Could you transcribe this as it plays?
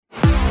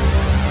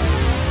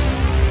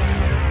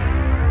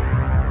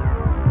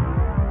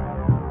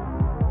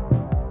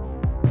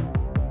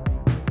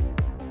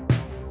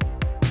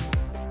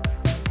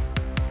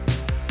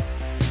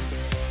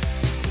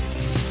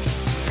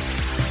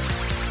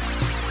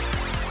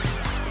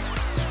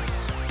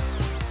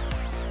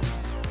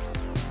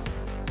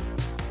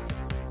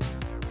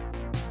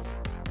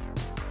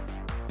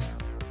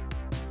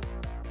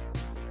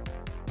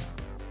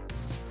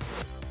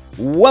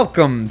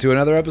Welcome to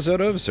another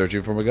episode of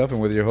Searching for MacGuffin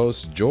with your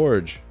host,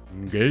 George.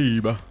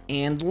 Gabe.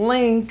 And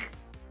Link.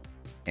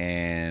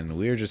 And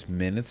we're just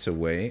minutes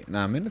away.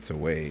 Minutes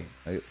away.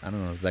 I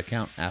don't know. Does that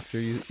count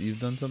after you've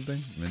done something?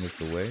 Minutes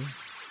away?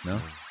 No?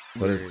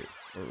 What is it?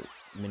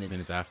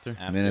 Minutes after?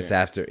 Minutes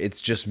after.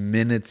 It's just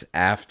minutes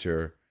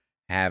after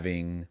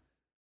having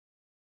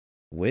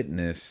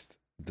witnessed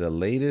the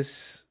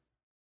latest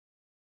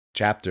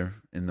chapter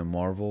in the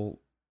Marvel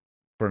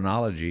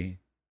chronology.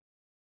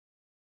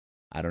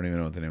 I don't even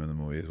know what the name of the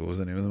movie is. What was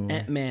the name of the movie?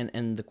 Ant-Man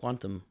and the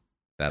Quantum.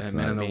 That's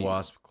Ant-Man and the Quantumania.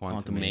 Wasp,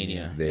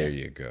 Quantumania. There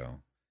you go.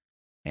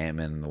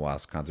 Ant-Man and the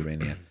Wasp,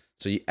 Quantumania.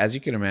 So as you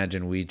can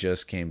imagine, we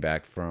just came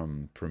back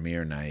from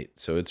premiere night,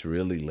 so it's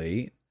really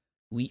late.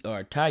 We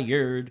are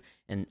tired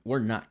and we're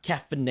not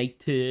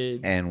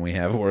caffeinated. And we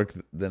have work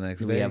the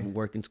next day. We have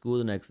work in school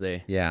the next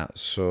day. Yeah,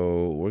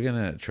 so we're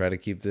going to try to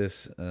keep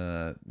this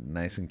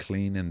nice and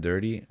clean and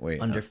dirty. Wait.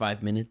 Under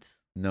 5 minutes.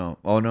 No.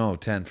 Oh, no,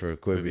 10 for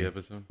Quibi Quibi.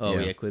 episode. Oh,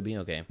 Yeah. yeah, Quibi.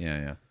 Okay.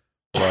 Yeah.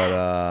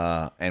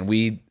 But, and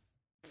we,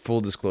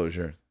 full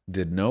disclosure,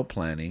 did no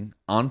planning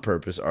on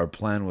purpose. Our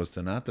plan was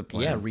to not to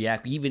plan. Yeah,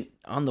 react. Even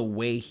on the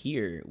way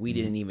here, we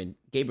didn't even,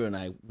 Gabriel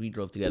and we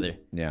drove together.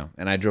 Yeah,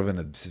 and I drove in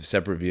a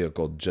separate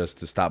vehicle just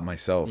to stop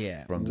myself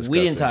from discussing. We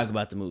didn't talk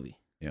about the movie.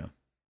 Yeah.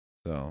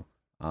 So,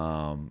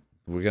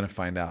 we're going to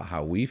find out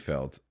how we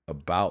felt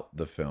about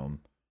the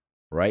film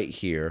right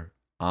here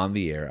on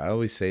the air. I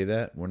always say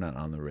that. We're not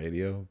on the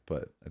radio,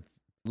 but...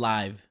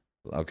 Live.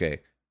 Okay.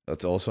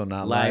 That's also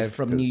not Live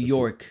from New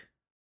York.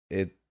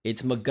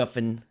 It's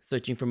MacGuffin.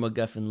 Searching for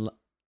MacGuffin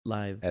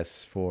live.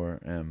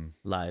 S4M.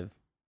 Live.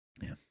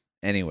 Yeah.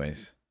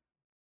 Anyways.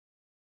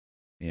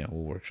 Yeah,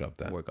 we'll workshop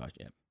that. Workout,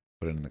 yeah.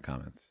 Put it in the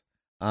comments.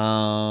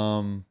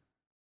 What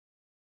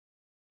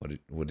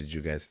did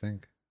you guys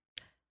think?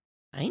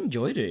 I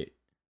enjoyed it.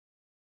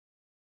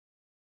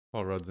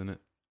 Paul Rudd's in it.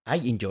 I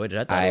enjoyed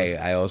it.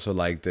 I also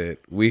liked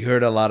it. We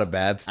heard a lot of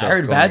bad stuff. I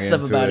heard bad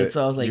stuff into about it,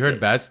 so I was like, You heard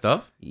bad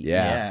stuff?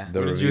 Yeah. The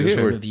What did you reviews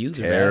hear? were Reviews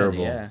are bad,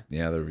 terrible.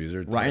 yeah. The reviews are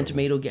Rotten terrible.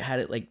 Tomato had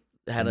it like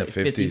In the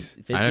 50s.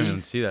 50s. I didn't even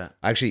see that.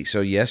 Actually,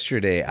 so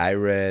yesterday I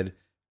read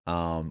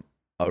a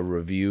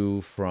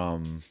review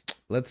from,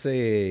 let's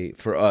say,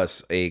 for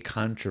us, a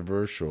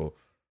controversial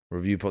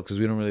review, because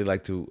we don't really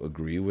like to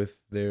agree with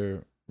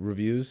their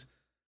reviews.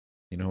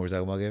 You know who we're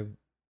talking about, Gabe?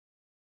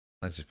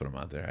 Let's just put them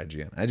out there.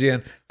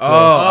 IGN. So,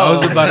 I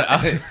was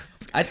about to...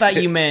 I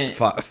thought you meant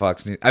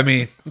Fox News. I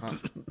mean,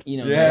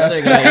 the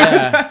other guy.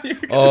 Yeah.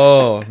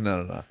 oh,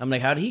 no. I'm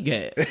like, how did he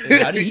get watch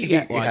Had to it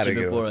get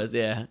before watch us?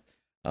 Yeah.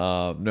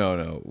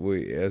 No.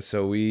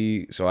 So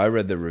I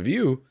read the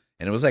review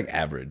and it was like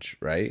average,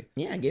 right?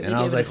 Yeah. And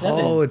I was like,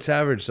 oh, it's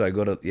average. So I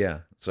go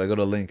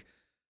to Link.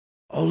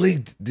 Oh,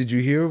 Link, did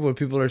you hear what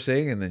people are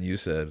saying? And then you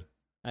said,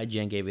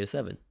 IGN gave it a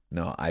 7.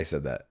 no, I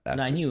said that. No,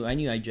 After. I knew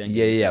IGN. gave it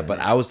a Yeah. 7, But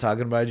I was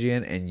talking about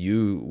IGN and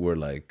you were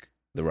like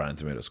the Rotten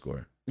Tomato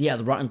score. Yeah,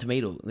 the Rotten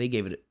Tomato, they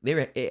gave it.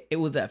 It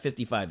was at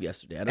 55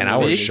 yesterday. And I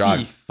was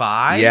shocked.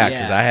 55? Yeah,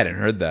 because I hadn't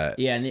heard that.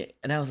 Yeah,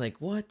 and I was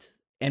like, what?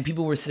 And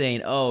people were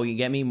saying, oh, you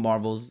get me?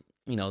 Marvel's,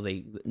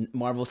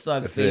 Marvel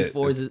sucks. That's Phase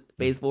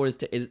 4 is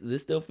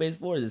this still Phase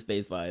 4 or is this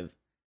Phase 5?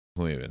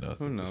 Who even knows?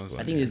 Who at this knows?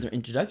 point? I think it's the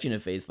introduction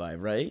of Phase 5,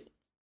 right?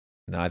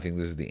 No, I think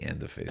this is the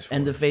end of Phase 4.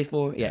 End of Phase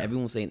 4? Yeah, Yeah.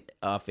 everyone was saying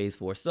Phase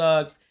 4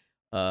 sucked.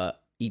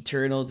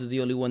 Eternals is the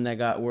only one that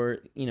got A worse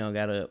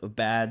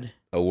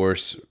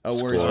worse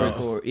score.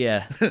 record.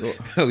 Yeah.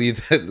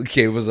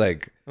 Gabe was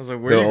like, I was like,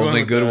 the where are you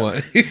only going good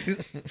with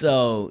that?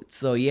 one.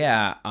 So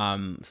yeah.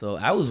 So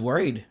I was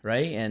worried,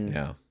 right? And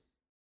Yeah.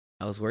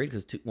 I was worried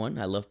because one,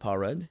 I love Paul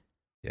Rudd,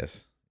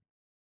 Yes.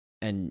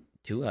 and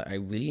two, I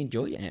really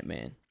enjoy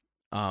Ant-Man.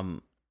 I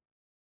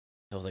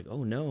was like,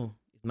 oh no,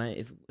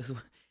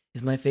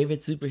 is my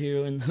favorite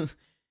superhero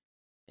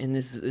in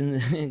this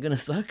gonna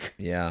suck?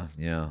 Yeah.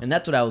 And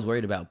that's what I was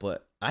worried about.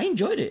 But I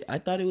enjoyed it. I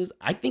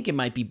think it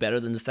might be better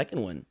than the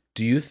second one.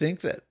 Do you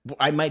think that?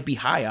 I might be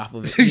high off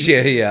of it.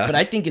 yeah. But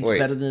I think it's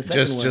better than the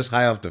second one. Just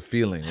high off the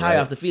feeling. High right?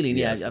 off the feeling,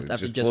 yeah. Yes,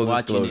 After just full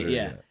watching disclosure, it,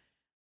 yeah.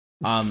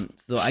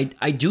 So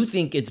I do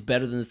think it's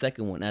better than the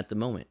second one at the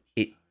moment.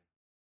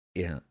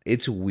 Yeah.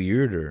 It's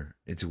weirder.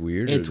 It's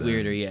weirder. It's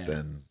weirder, yeah.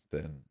 Than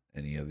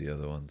any of the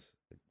other ones.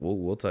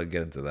 We'll get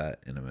into that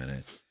in a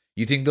minute.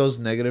 You think those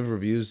negative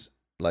reviews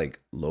like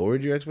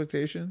lowered your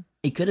expectation?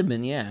 It could have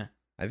been, yeah.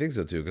 I think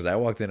so too, because I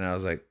walked in and I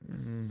was like,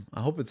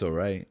 I hope it's all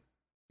right.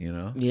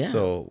 Yeah.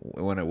 So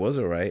when it was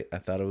all right, I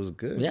thought it was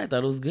good. Yeah, I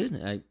thought it was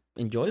good.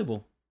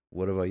 Enjoyable.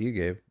 What about you,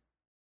 Gabe?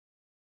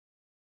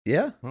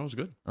 Yeah. That was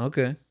good.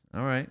 Okay.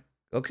 All right.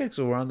 Okay.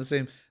 So we're on the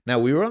same. Now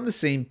we were on the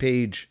same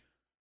page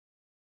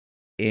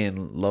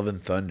in Love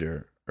and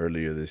Thunder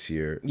earlier this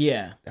year.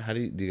 Yeah. How do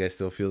you guys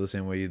still feel the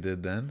same way you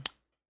did then?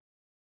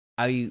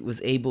 I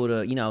was able to,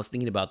 I was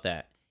thinking about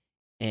that,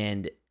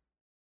 and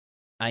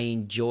I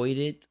enjoyed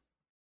it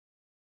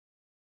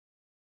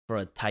for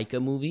a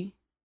Taika movie,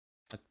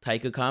 a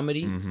Taika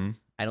comedy. Mm-hmm.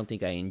 I don't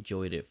think I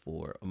enjoyed it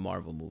for a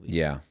Marvel movie.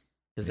 Yeah.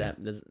 Does that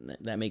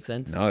make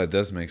sense? No, it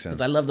does make sense.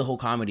 Because I love the whole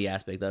comedy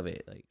aspect of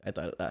it. Like I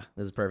thought,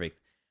 this is perfect.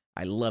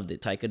 I loved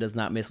it. Taika does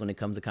not miss when it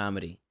comes to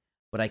comedy.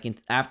 But I can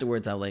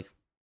afterwards. I was like,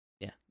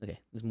 yeah, okay,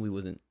 this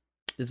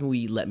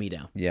movie let me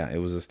down. Yeah, it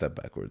was a step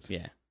backwards.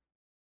 Yeah.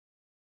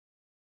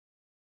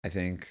 I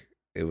think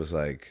it was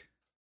like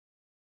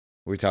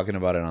we were talking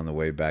about it on the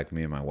way back,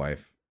 me and my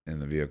wife in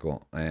the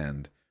vehicle,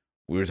 and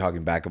we were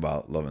talking back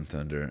about Love and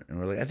Thunder, and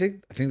we're like, I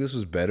think this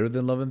was better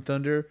than Love and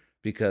Thunder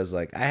because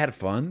like I had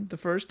fun the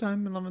first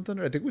time in Love and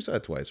Thunder. I think we saw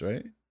it twice,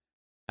 right?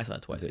 I saw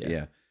it twice. Yeah.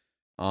 Yeah.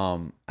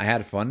 I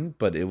had fun,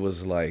 but it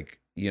was like,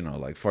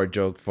 like fart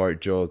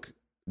joke.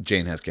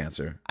 Jane has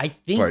cancer. I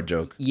think Fart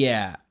joke.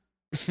 Yeah.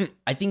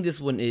 I think this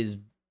one is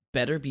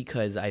better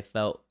because I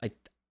felt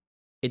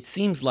it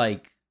seems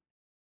like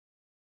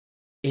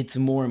it's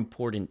more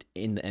important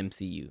in the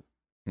MCU.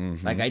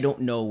 Mm-hmm. Like I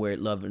don't know where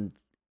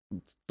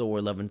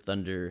Thor Love and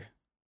Thunder,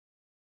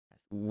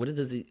 what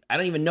does it, I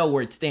don't even know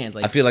where it stands.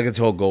 Like I feel like its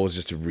whole goal was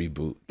just to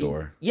reboot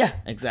Thor. Yeah,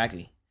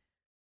 exactly.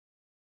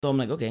 So I'm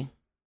like, okay.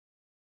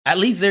 At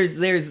least there's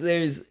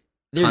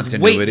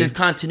Continuity. weight, there's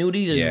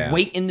continuity, there's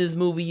weight in this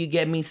movie. You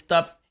get me?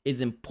 Stuff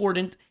is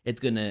important. It's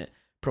gonna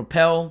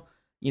propel,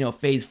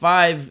 Phase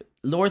 5.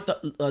 Thor.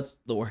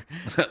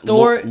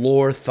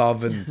 Lore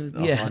Thoven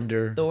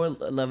Thunder. Thor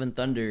Love and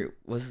Thunder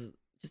was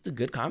just a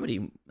good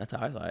comedy. That's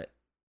how I thought it.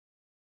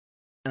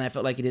 And I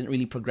felt like it didn't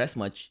really progress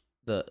much.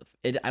 I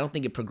don't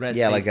think it progressed.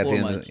 Yeah, like at the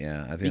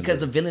end. Much, because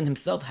the villain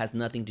himself has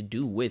nothing to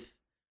do with.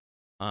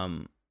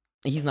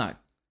 He's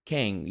not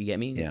Kang. You get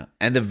me? Yeah,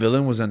 and the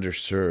villain was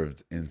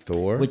underserved in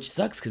Thor, which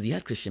sucks because you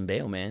had Christian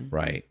Bale, man.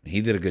 Right,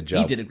 he did a good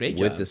job. He did a great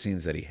job with the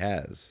scenes that he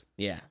has.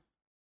 Yeah.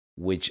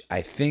 Which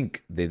I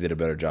think they did a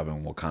better job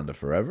in Wakanda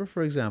Forever,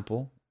 for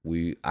example.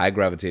 I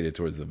gravitated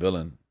towards the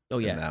villain. Oh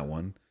yeah, in that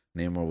one.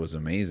 Namor was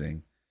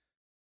amazing,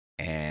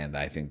 and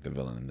I think the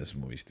villain in this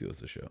movie steals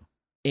the show.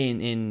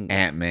 In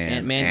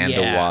Ant-Man and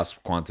the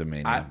Wasp,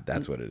 Quantumania.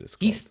 That's what it is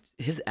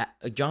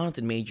called.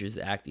 Jonathan Majors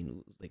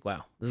acting was like,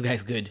 wow, this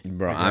guy's good.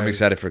 Bro, I'm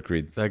excited for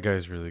Creed. That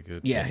guy's really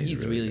good. Yeah,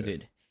 he's really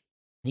good.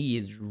 He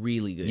is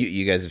really good.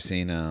 You guys have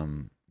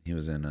seen he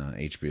was in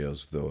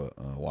HBO's The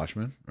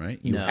Watchmen, right?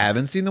 You No.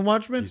 haven't seen The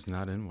Watchmen? He's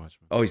not in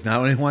Watchmen. Oh, he's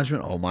not in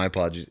Watchmen? Oh, my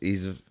apologies.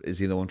 Is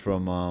he the one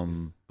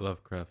from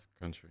Lovecraft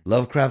Country?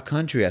 Lovecraft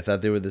Country. I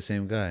thought they were the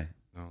same guy.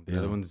 No, the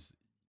other one's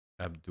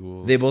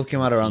Abdul. They both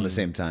came out around the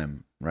same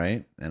time,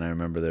 right? And I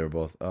remember they were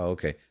both. Oh,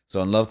 okay.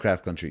 So in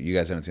Lovecraft Country, you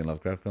guys haven't seen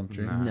Lovecraft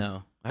Country? Nah.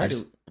 No, I heard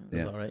it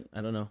was all right. I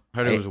don't know. I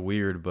heard it was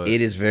weird, but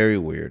it is very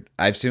weird.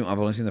 I've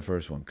only seen the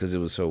first one because it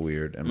was so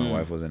weird, and my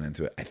wife wasn't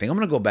into it. I think I'm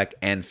gonna go back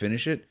and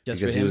finish it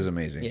because he was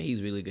amazing. Yeah,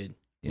 he's really good.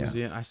 Yeah. Was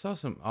he in? I saw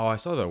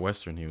that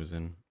Western he was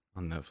in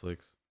on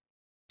Netflix.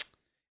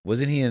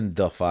 Wasn't he in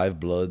The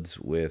Five Bloods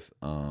with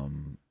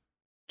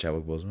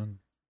Chadwick Boseman?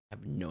 I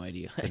have no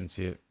idea. Didn't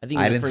see it.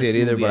 I didn't see it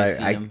either, but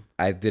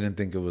I didn't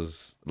think it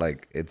was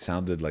like it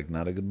sounded like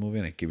not a good movie,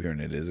 and I keep hearing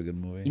it is a good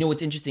movie. You know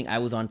what's interesting? I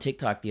was on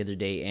TikTok the other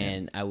day,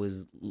 and there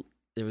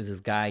was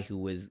this guy who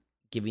was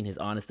giving his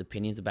honest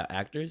opinions about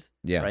actors.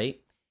 Yeah. Right.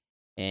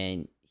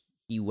 And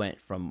he went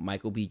from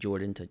Michael B.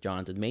 Jordan to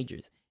Jonathan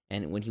Majors,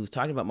 and when he was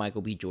talking about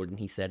Michael B. Jordan,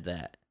 he said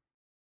that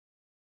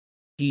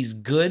he's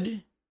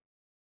good.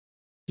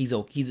 He's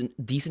a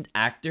decent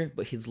actor,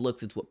 but his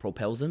looks is what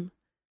propels him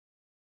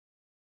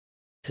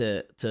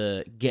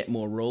to get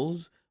more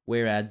roles,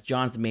 whereas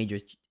Jonathan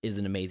Majors is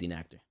an amazing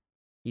actor.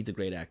 He's a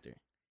great actor.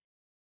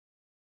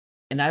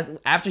 And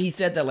after he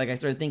said that, like, I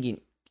started thinking,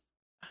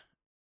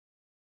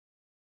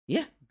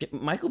 yeah,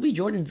 Michael B.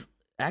 Jordan's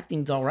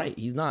acting's all right.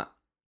 He's not.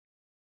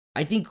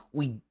 I think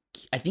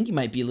he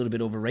might be a little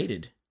bit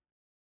overrated.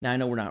 Now I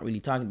know we're not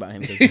really talking about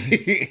him.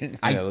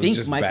 I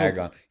think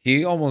Michael.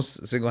 He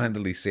almost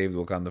single-handedly saved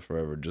Wakanda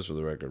Forever, just for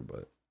the record.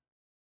 But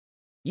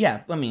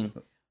yeah, I mean,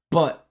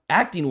 but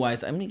acting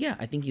wise, I mean, yeah,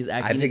 I think he's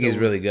acting. I think he's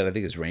really good. I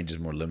think his range is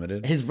more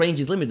limited. His range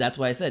is limited. That's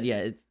why I said,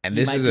 yeah. And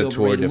this is a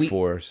tour de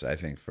force, I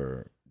think,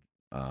 for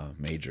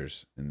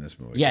Majors in this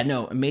movie. Yeah,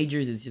 no,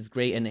 Majors is just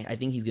great, and I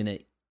think he's gonna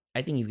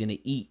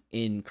eat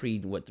in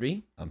Creed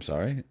 3. I'm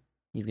sorry.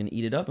 He's gonna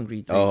eat it up in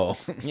Creed 3. Oh,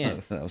 yeah.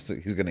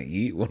 He's gonna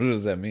eat. What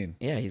does that mean?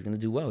 Yeah, he's gonna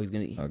do well. He's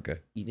gonna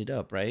eat it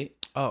up, right?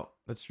 Oh,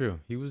 that's true.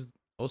 He was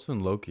also in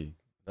Loki.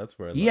 That's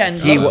where.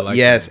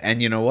 Yes,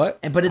 and you know what?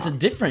 But it's a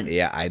different.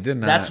 Yeah, I did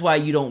not. That's why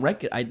you don't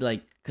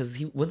because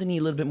he wasn't a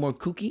little bit more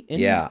kooky.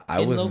 I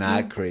was Loki?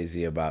 Not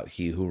crazy about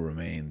He Who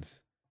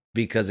Remains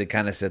because it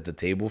kind of set the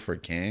table for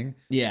Kang.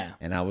 Yeah,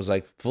 and I was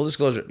like, full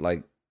disclosure,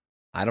 like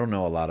I don't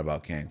know a lot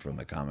about Kang from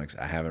the comics.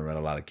 I haven't read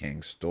a lot of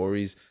Kang's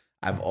stories.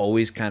 I've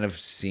always kind of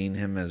seen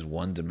him as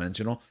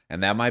one-dimensional,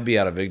 and that might be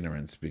out of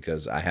ignorance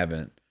because I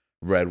haven't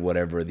read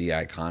whatever the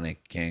iconic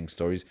Kang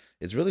stories.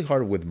 It's really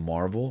hard with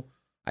Marvel.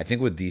 I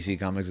think with DC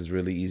Comics, it's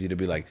really easy to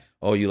be like,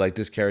 oh, you like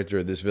this character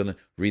or this villain?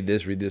 Read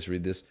this, read this,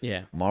 read this.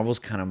 Yeah. Marvel's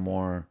kind of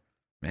more,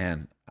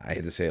 man, I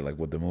hate to say it, like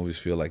what the movies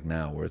feel like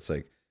now, where it's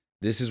like,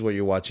 this is what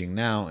you're watching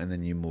now, and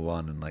then you move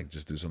on and like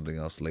just do something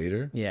else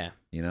later. Yeah.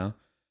 You know?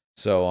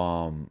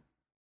 So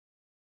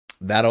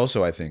that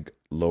also, I think,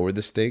 lowered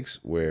the stakes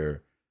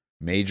where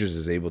Majors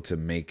is able to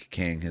make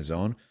Kang his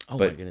own. Oh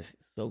my goodness,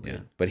 so good. Yeah.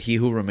 But He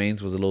Who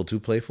Remains was a little too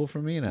playful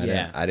for me, and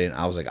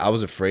I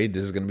was afraid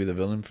this is gonna be the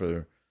villain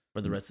for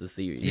for the rest of the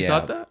series. You Yeah.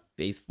 thought that?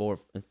 Phase 4,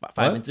 5,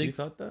 What? and You 6.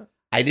 thought that?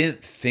 I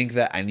didn't think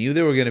that. I knew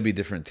there were going to be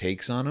different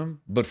takes on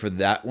them, but for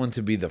that one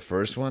to be the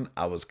first one,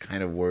 I was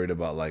kind of worried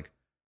about like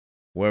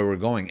where we're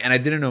going. And I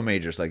didn't know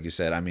majors, like you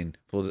said. I mean,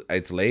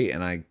 it's late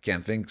and I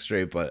can't think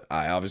straight, but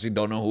I obviously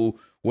don't know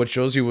what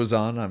shows he was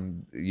on.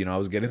 I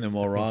was getting them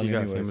all I think wrong. he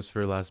got Anyways. famous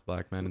for Last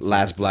Black Man. In San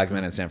Last Black Francisco.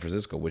 Man in San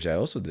Francisco, which I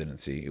also didn't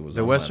see. It was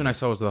The on Western my I list.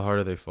 saw was The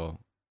Harder They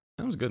Fall.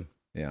 That was good.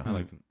 Yeah. I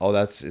liked it. Oh,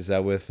 is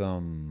that with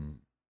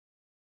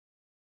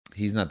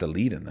He's not the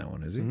lead in that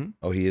one, is he? Mhm.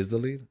 Oh, he is the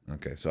lead.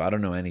 Okay, so I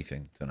don't know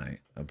anything tonight.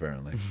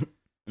 Apparently,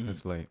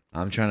 It's late.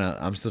 I'm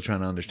still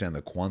trying to understand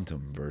the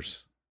quantum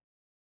verse.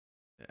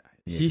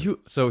 Yeah. He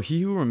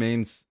Who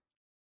Remains,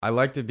 I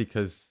liked it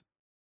because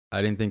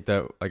I didn't think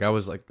that, like, I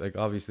was like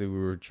obviously we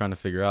were trying to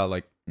figure out,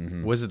 like,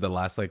 Mhm. was it the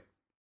last, like,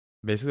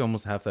 basically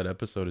almost half that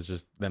episode is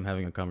just them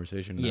having a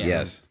conversation. Yeah.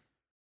 Yes.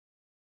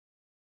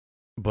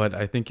 But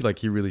I think like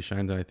he really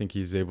shined, and I think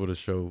he's able to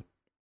show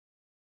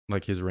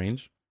like his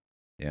range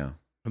Yeah.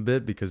 a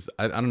bit, because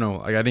I don't know,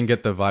 like, I didn't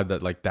get the vibe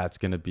that like that's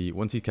gonna be,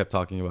 once he kept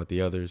talking about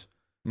the others,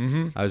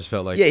 Mm-hmm. I just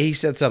felt like Yeah, he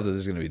sets up that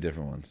there's gonna be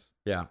different ones.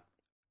 yeah.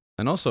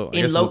 And also I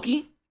In guess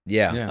Loki?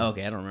 Yeah. yeah. Oh,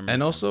 okay, I don't remember.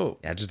 And this also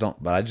Yeah,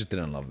 I just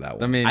didn't love that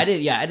one. I mean one. I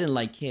didn't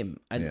like him.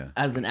 Yeah.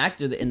 As an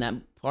actor in that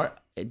part,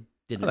 I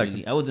liked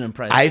him. I wasn't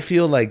impressed. I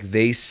feel like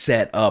they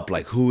set up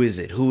like who is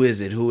it,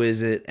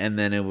 and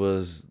then it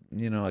was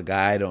a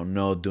guy I don't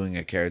know doing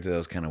a character that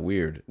was kind of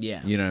weird.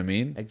 Yeah. You know what I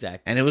mean?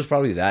 Exactly. And it was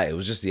probably that. It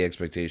was just the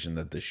expectation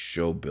that the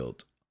show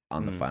built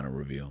on the Mm. final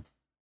reveal.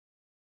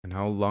 and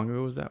how long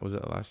ago was that? Was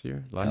that last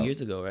year? 2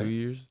 years ago, 2 right?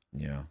 years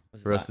Yeah.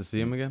 Was for us that- to see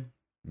him again?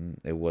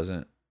 It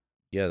wasn't.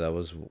 Yeah, that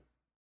was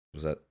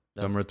that That's-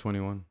 Summer of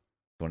 21.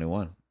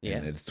 21? Yeah.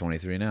 And it's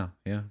 23 now.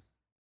 Yeah.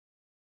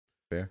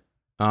 Fair.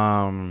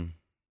 And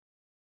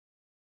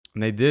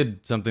they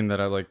did something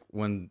that I like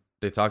when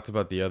they talked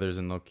about the others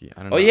in Loki.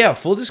 I don't know. Oh yeah,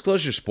 full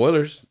disclosure,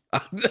 spoilers.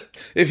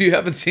 If you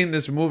haven't seen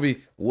this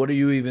movie, what are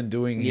you even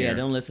doing here? Yeah,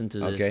 don't listen to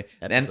this Okay.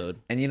 episode.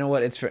 And you know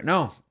what? It's fair.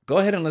 No, go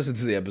ahead and listen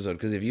to the episode,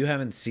 because if you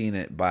haven't seen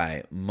it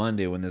by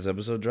Monday when this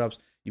episode drops,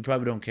 you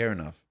probably don't care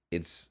enough.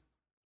 It's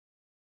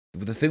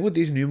the thing with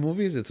these new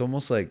movies. It's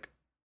almost like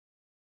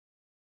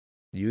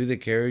you either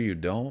care or you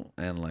don't,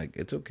 and like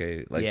it's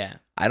okay. Like yeah.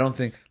 I don't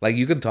think like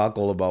you can talk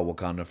all about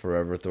Wakanda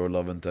Forever, Thor: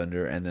 Love and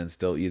Thunder, and then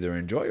still either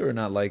enjoy or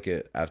not like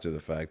it after the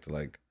fact.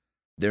 Like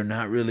they're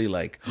not really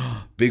like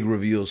big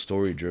reveal,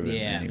 story driven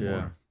Yeah.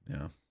 anymore.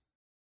 Yeah.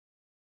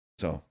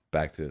 So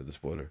back to the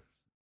spoiler.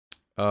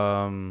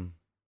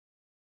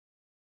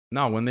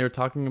 No, when they were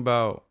talking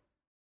about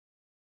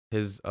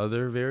his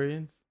other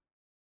variants,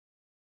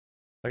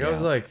 like I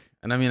was Yeah. like,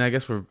 and I mean, I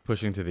guess we're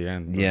pushing to the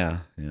end. but Yeah.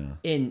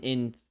 In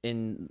In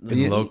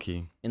Yeah.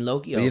 Loki, In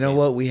Loki. But you know okay.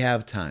 what? We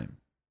have time.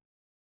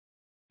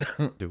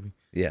 do we?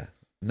 Yeah.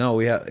 No,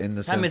 we have in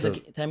the Time sense is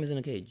of time is in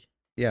a cage.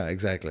 yeah,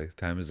 exactly.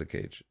 Time is a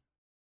cage.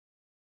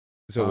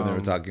 So when they were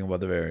Um, talking about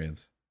the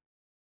variants,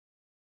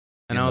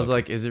 And In I was Loki.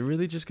 like, is it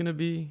really just gonna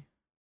be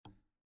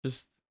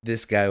just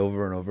this guy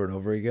over and over and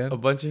over again. a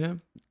bunch of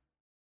him?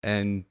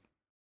 And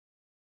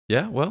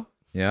yeah, well,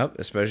 Yep,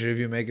 especially if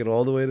you make it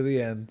all the way to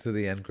the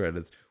end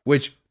credits.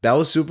 Which that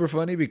was super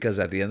funny because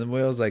at the end of the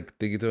movie, I was like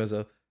thinking to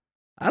myself,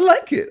 I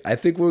like it. I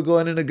think we're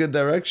going in a good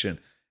direction.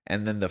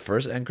 And then the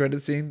first end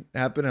credit scene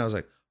happened, and I was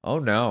like, oh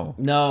no.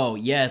 No.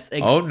 Yes.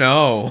 Oh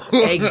no.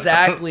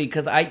 Exactly.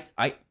 Because I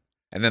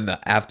And then the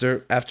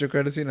after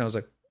credit scene, I was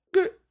like,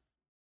 good.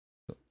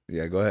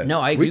 Yeah, go ahead. No,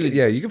 I agree We can, with-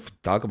 yeah, you can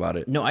talk about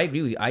it. no, I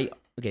agree with you.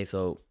 Okay.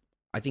 So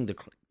I think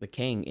the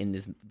Kang in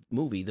this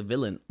movie, the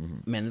villain,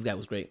 Mhm. man, this guy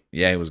was great.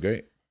 Yeah, it was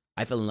great.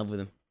 I fell in love with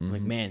him. I'm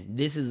like, Mhm. man,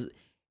 this is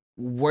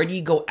where do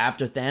you go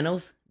after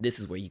Thanos? This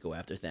is where you go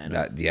after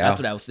Thanos. Yeah. That's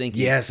what I was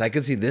thinking. Yes, I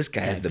could see this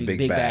guy as the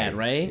big bad,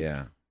 right?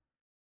 Yeah.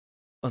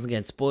 Once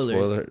again, spoilers.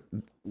 Spoiler.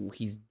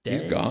 He's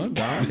dead. He's gone.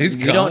 Gone? He's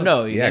You gone. don't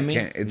know. You Yeah, know what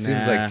I mean? Kang, it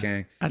seems Nah. like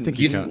Kang. I think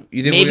You, he comes.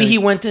 you think Maybe we're he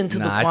gonna- went into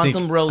the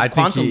quantum realm.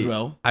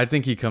 I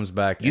think he comes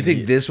back. You and think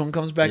he- this one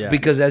comes back? Yeah.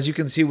 Because as you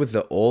can see with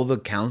all the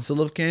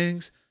Council of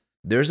Kangs,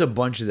 there's a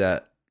bunch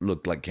that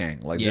look like Kang.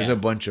 Like there's Yeah. a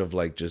bunch of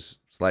like just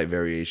slight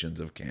variations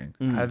of Kang.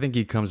 I think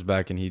he comes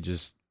back and he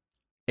just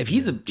If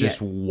he's a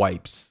just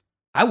wipes.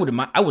 I would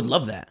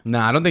love that.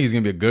 Nah, I don't think he's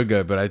gonna be a good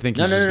guy, but I think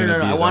he's just gonna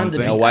be I his want own him to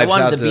thing. be. He I wipes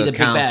want him out to be the the big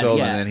bad. council,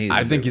 Yeah. and then he's.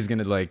 I think he's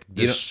gonna like You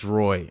don't-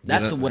 destroy.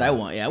 That's don't- what I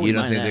want. Yeah, I You wouldn't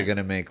don't mind think that. they're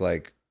gonna make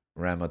like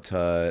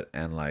Ramatut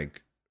and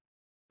like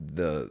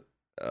the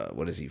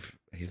what is he?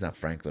 He's not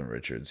Franklin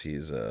Richards.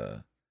 He's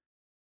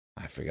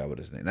I forgot what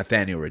his name.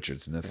 Nathaniel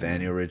Richards.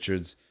 Nathaniel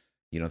Richards.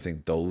 You don't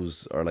think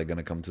those are like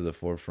gonna come to the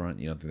forefront?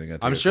 You don't think they're gonna?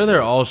 I'm take it sure from they're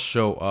those? all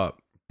show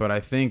up, but I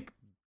think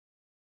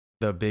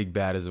the big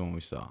bad is the one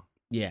we saw.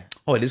 Yeah.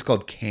 Oh, it is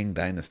called Kang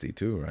Dynasty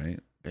too, right?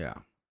 Yeah.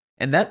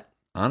 And that,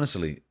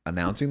 honestly,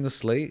 announcing the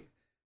slate,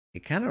 it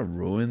kind of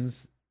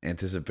ruins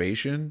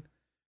anticipation.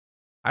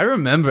 I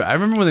remember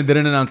when they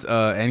didn't announce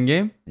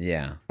Endgame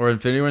Yeah. or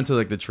Infinity War until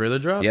like the trailer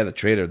dropped. Yeah, the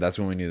trailer, that's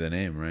when we knew the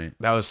name, right?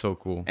 That was so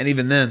cool. And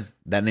even then,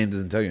 that name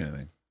doesn't tell you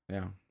anything.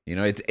 Yeah. You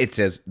know, it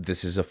says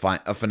this is a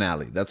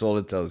finale. That's all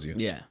it tells you.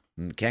 Yeah.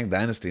 And Kang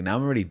Dynasty, now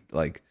I'm already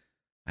like,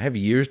 I have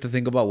years to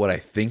think about what I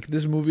think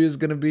this movie is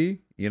gonna be.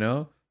 You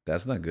know,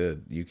 that's not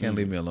good. You can't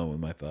leave me alone with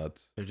my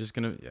thoughts. They're just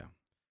gonna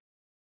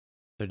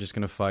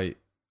fight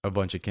a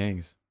bunch of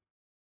kings.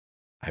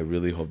 I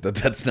really hope that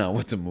that's not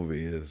what the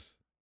movie is.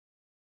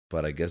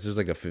 But I guess there's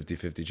like a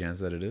 50-50 chance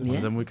that it is. When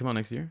does that movie come out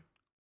next year?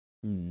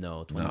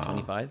 No,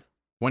 2025.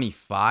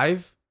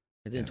 25?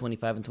 Is it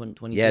 25 and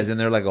 2026? Yeah, isn't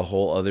there like a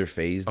whole other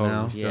phase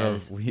now?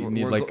 Yes. We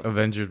need like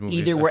Avengers movies.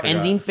 Either we're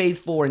ending phase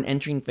 4 and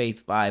entering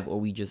phase 5,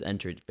 or we just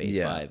entered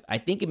phase 5. I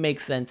think it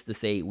makes sense to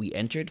say we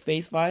entered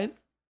phase 5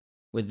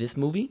 with this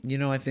movie. You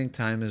know, I think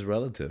time is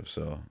relative.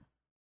 So,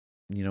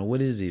 you know,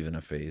 what is even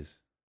a phase?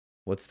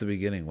 What's the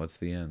beginning? What's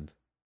the end?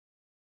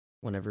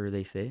 Whenever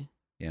they say.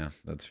 Yeah,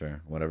 that's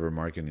fair. Whatever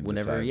marketing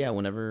whenever decides.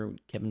 Whenever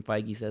Kevin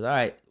Feige says, all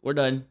right, we're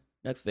done.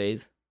 Next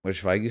phase.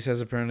 Which Feige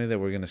says apparently that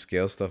we're going to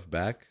scale stuff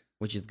back.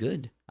 Which is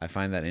good. I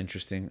find that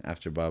interesting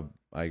after Bob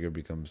Iger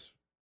becomes,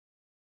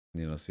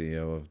 you know,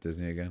 CEO of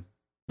Disney again.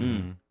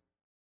 Mm-hmm.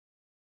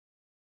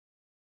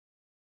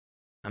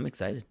 I'm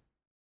excited.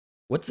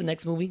 What's the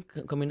next movie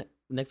coming?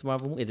 Next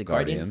Marvel movie? Is it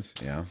Guardians?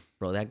 Guardians? Yeah.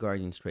 Bro, that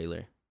Guardians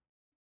trailer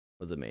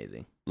was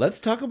amazing.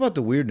 Let's talk about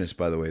the weirdness,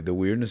 by the way. The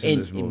weirdness in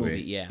this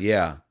movie. Yeah.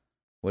 Yeah.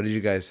 How did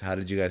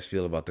you guys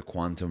feel about the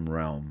quantum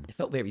realm? It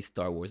felt very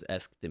Star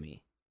Wars-esque to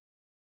me.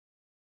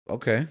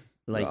 Okay.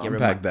 Like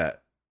unpack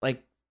that.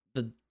 Like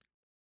the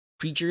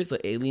creatures,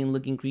 the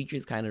alien-looking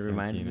creatures, kind of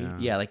reminded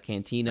me. Yeah, like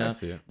Cantina.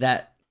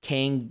 That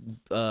Kang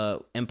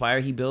empire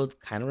he built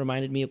kind of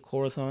reminded me of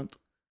Coruscant.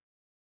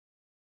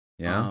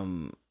 Yeah.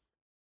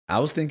 I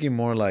was thinking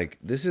more like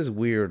this is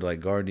weird,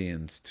 like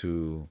Guardians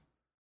 2,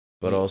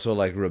 but also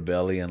like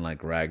Rebellion,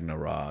 like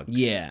Ragnarok.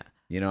 Yeah.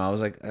 You know, I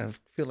was like, I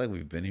feel like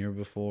we've been here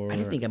before. I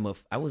didn't think I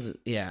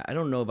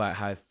don't know about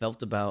how I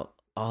felt about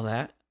all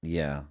that.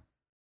 Yeah.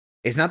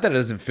 It's not that it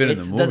doesn't fit in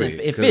the movie.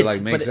 It fits,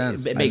 like makes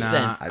sense. It makes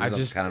sense. I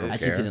just kind of don't I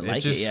care. just didn't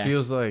like it. It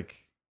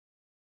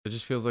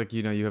just feels like,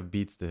 you know, you have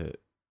beats to hit.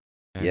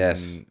 And,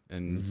 Yes.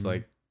 And it's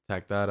like,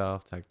 tack that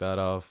off.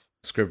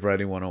 Script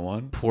writing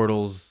 101.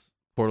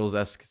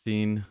 Portals-esque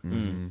scene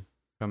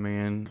coming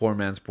in. Poor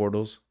man's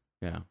portals.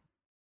 Yeah.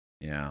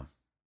 Yeah.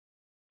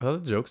 Some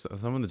of the jokes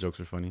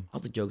are funny. All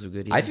the jokes are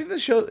good. Yeah. I think the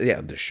show.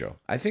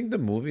 I think the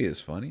movie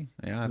is funny.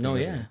 Yeah.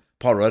 Yeah.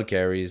 Paul Rudd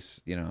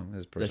carries, you know,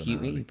 his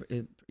personality.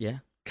 Yeah.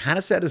 Kind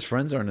of sad his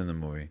friends aren't in the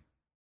movie.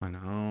 I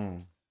know.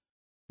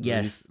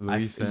 Yes.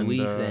 Luis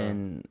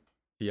and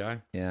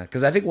T.I. Yeah,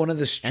 because I think one of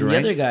the strengths.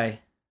 And the other guy.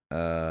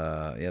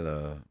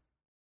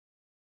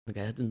 The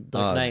guy that's in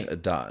Dark Knight.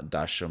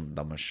 Dasham.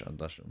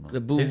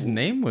 The boo. His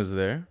name was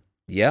there.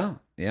 Yeah,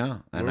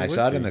 and Where I was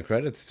saw it he? in the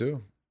credits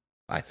too.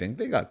 I think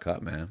they got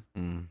cut, man.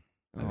 I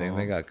think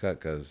they got cut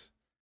because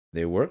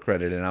they were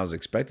credited, and I was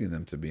expecting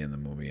them to be in the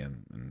movie,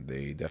 and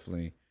they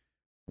definitely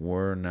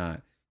were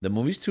not. The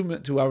movie's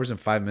 2 hours and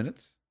 5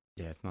 minutes.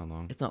 Yeah, it's not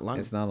long. It's not long.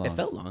 It's not long. It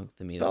felt long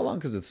to me. It felt long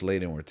because it's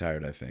late and we're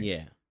tired, I think.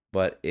 Yeah.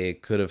 But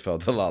it could have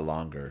felt a lot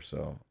longer,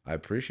 so I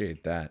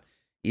appreciate that.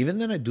 Even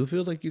then, I do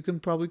feel like you can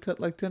probably cut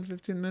like 10,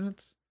 15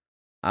 minutes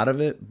out of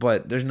it,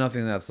 but there's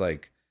nothing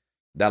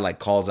that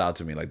calls out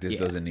to me like this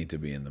doesn't need to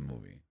be in the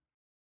movie.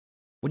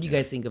 What do you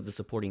guys think of the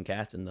supporting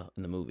cast in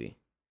the movie?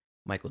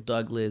 Michael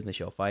Douglas,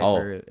 Michelle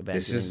Pfeiffer,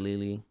 Evangeline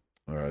Lilly.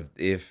 Or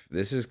if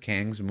this is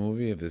Kang's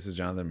movie, if this is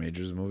Jonathan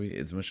Majors' movie,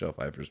 it's Michelle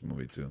Pfeiffer's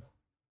movie too.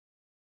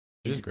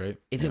 It's great.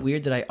 Is it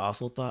weird that I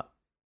also thought,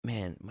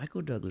 man,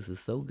 Michael Douglas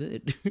is so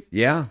good?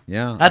 Yeah.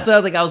 That's why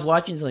I was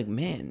watching. It's like,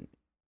 man,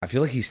 I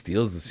feel like he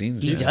steals the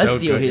scenes. He man. does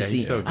steal his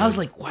scene. So I was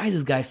like, why is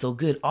this guy so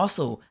good?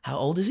 Also, how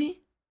old is he?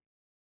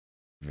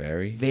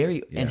 Very.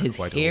 And his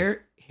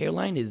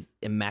hairline is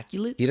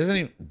immaculate. He doesn't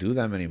even do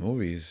that many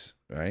movies,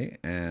 right?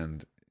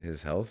 And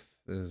his health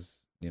is,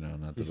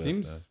 not the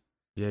best.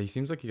 He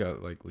seems like he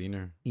got like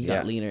leaner. He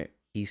got leaner.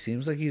 He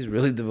seems like he's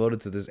really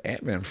devoted to this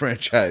Ant-Man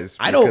franchise.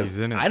 I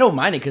don't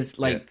mind it because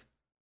I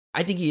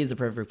think he is a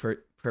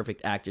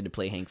perfect actor to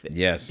play Hank Pym.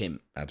 Yes, him.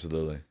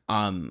 Absolutely.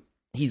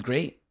 He's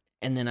great.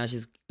 And then I was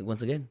just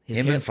once again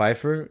and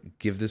Pfeiffer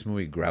give this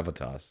movie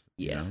gravitas.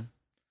 Yes. You know?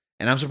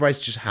 And I'm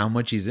surprised just how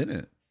much he's in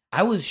it.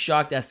 I was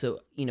shocked as to,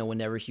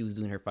 whenever she was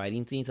doing her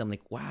fighting scenes, I'm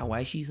like, wow,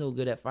 why is she so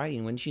good at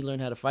fighting? When did she learn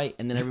how to fight?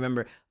 And then I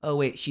remember, oh,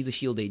 wait, she's a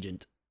SHIELD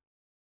agent.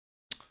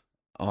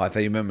 Oh, I thought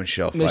you meant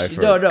Michelle Pfeiffer.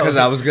 No. Because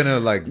I was going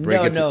to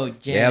break it.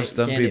 Janet, they have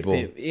some people.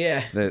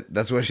 Yeah.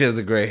 That's why she has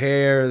the gray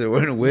hair. They're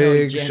wearing a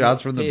wig,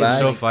 shots from the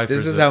back.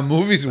 This is how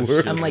movies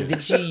work. I'm like,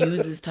 did she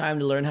use this time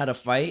to learn how to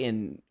fight?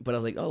 But I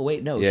was like, oh,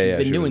 wait, no. Yeah,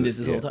 she's been doing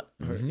this whole time.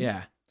 Mm-hmm.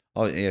 Yeah.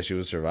 Oh, yeah, she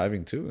was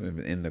surviving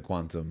too in the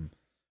quantum.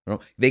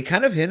 They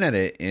kind of hint at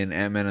it in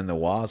Ant-Man and the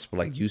Wasp.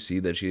 Like, you see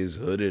that she is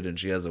hooded and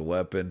she has a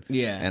weapon.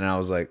 Yeah. And I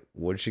was like,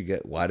 what'd she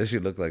get? Why does she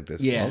look like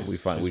this? Yeah.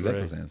 Oh, we got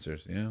those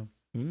answers. Yeah.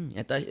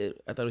 I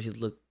thought it should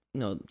look.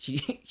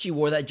 She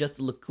wore that just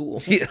to look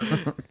cool. Yeah.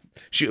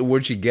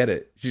 Where'd she get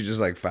it? She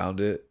just found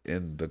it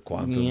in the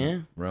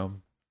quantum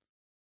realm.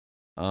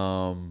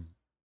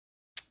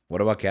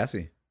 What about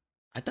Cassie?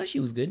 I thought she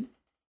was good.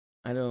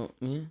 I thought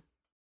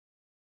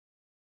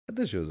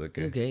she was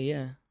okay. Okay, Okay,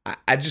 yeah.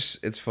 I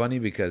just it's funny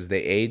because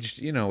they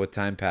aged, with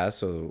time passed.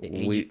 So They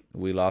aged.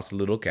 we lost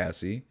little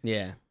Cassie.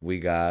 Yeah. We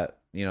got,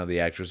 the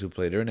actress who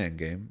played her in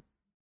Endgame.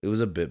 It was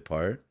a bit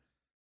part.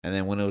 And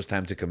then when it was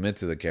time to commit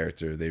to the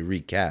character, they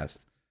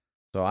recast.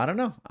 So I don't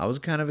know. I was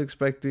kind of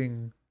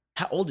expecting.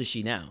 How old is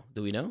she now?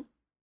 Do we know?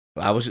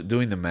 I was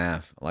doing the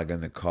math like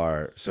in the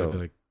car. So it'd be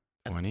So like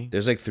 20.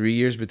 there's like 3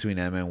 years between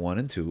Ant-Man 1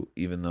 and 2,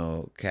 even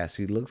though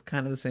Cassie looks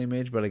kind of the same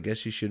age, but I guess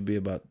she should be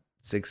about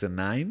 6 and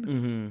 9,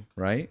 Mm-hmm.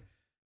 right?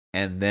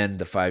 And then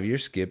the 5-year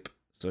skip,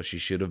 so she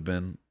should have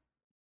been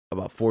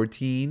about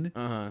 14.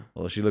 Uh-huh.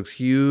 Well, she looks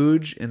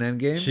huge in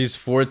Endgame. She's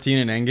 14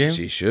 in Endgame.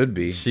 She should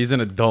be. She's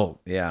an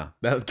adult. Yeah.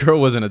 That girl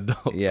was an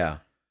adult. Yeah.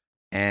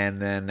 And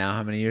then now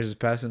how many years has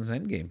passed since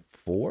Endgame?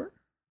 4?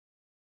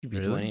 She'd be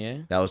Really? 20, yeah.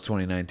 That was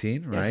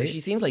 2019, Yeah, right? so she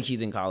seems like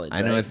she's in college.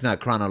 I know right? it's not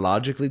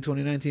chronologically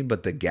 2019,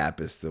 but the gap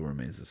is still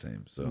remains the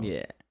same. So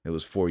Yeah. it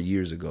was 4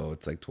 years ago.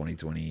 It's like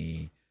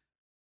 2020.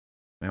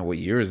 Man, what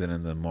year is it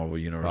in the Marvel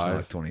universe?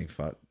 Like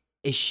 25.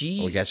 Is Are we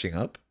she catching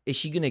up?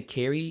 gonna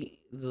carry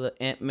the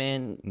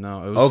Ant-Man?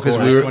 No, it was Oh, because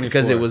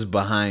 24. it was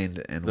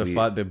behind and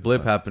the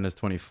blip happened is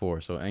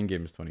 24, so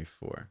Endgame is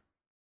 24.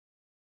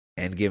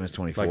 Endgame is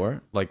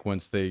 24, Like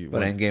once but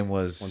Endgame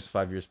was once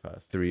 5 years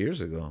passed. 3 years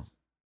ago.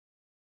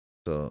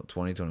 So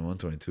 2021,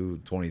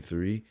 22,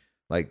 23.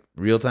 Like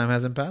real time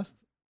hasn't passed.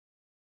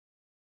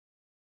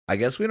 I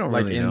guess we don't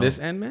Like really in know. this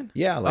Ant-Man?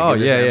 Yeah. Like Oh in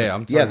this yeah, Ant- yeah.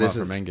 I'm talking yeah, about this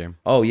from is. Endgame.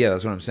 Oh yeah,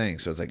 that's what I'm saying.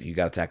 So it's like you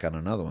got to tack on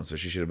another one. So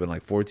she should have been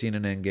like 14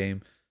 in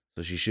Endgame.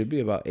 So she should be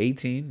about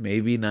 18,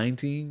 maybe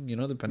 19.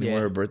 Depending Yeah.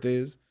 where her birthday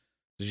is.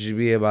 So she should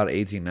be about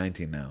 18,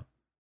 19 now.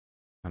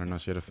 I don't know.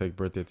 She had a fake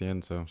birthday at the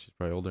end, so she's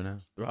probably older now.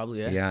 Probably,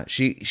 yeah. Yeah.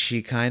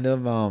 She kind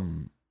of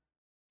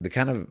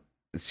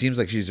it seems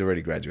like she's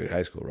already graduated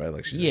high school, right?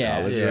 Like she's in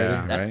college, yeah.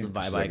 already, That's right? the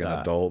vibe She's I like an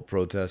got. adult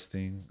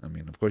protesting. I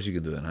mean, of course you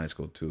can do that in high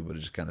school too, but it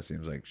just kind of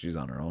seems like she's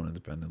on her own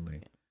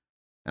independently.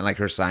 And like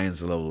her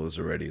science level is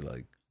already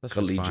like That's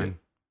just collegiate. fine.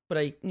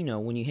 But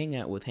when you hang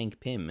out with Hank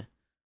Pym,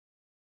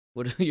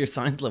 what your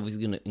science level is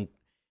gonna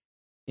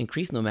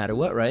increase no matter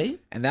what, right?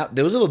 And that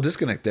there was a little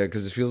disconnect there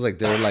because it feels like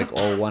they're like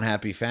all one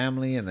happy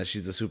family and that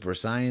she's a super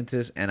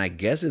scientist. And I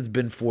guess it's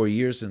been 4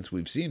 years since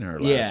we've seen her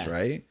last, Yeah.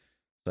 right?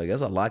 So I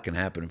guess a lot can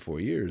happen in 4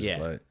 years. Yeah.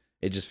 But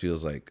it just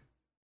feels like,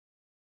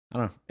 I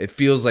don't know. It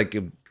feels like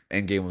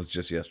Endgame was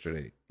just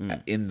yesterday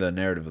in the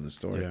narrative of the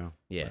story. Yeah.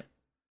 Yeah.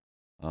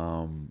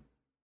 Um,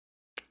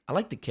 I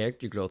like the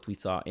character growth we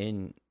saw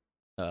in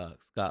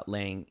Scott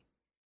Lang.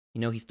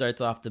 He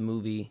starts off the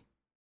movie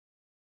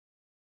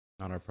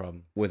Not our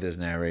problem. with his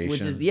narration. with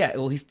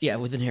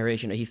with the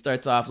narration. He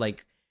starts off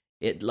like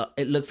it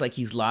looks like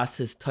he's lost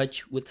his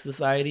touch with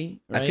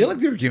society. Right? I feel like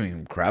they were giving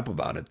him crap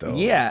about it though.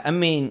 Yeah, I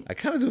mean, I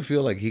kind of do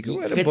feel like he could He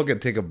write a hit- book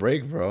and take a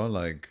break, bro.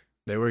 Like,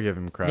 They were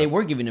giving him crap. they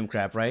were giving him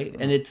crap, right?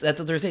 And that's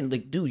what they're saying.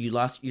 Like, dude,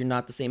 you're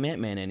not the same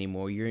Ant-Man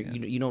anymore.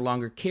 You no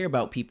longer care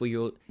about people.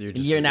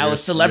 You're now a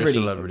celebrity.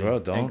 bro,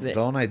 don't Exactly.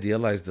 don't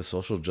idealize the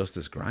social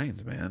justice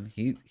grind, man.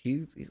 He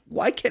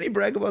why can't he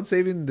brag about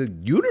saving the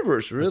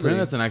universe? Really? Apparently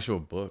that's an actual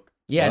book.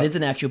 Yeah, What? it is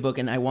an actual book,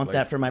 and I want Like,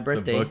 that for my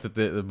birthday.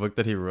 The book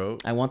that he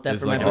wrote. I want that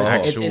is for like my an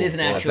birthday. actual It is an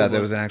book. I actual thought book.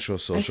 there was an actual I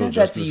social sent that to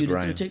justice you through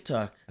grind.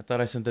 TikTok. I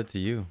thought I sent that to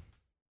you.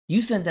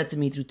 You sent that to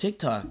me through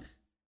TikTok,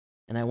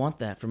 and I want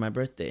that for my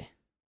birthday.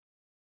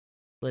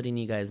 Letting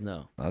you guys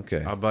know.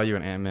 Okay, I'll buy you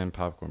an Ant-Man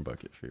popcorn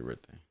bucket for your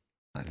birthday.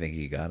 I think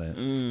he got it.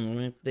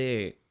 Right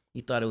there.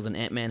 You thought it was an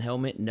Ant-Man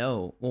helmet?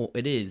 No. Well,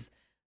 it is,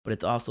 but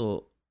it's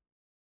also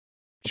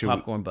a Should we-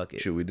 popcorn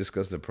bucket. Should we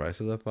discuss the price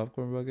of that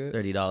popcorn bucket?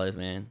 $30,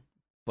 man.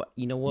 But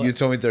you know what? You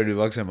told me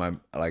 $30, and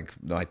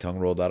my tongue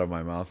rolled out of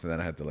my mouth, and then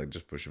I had to like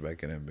just push it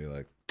back in and be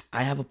like,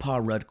 I have a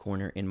Paul Rudd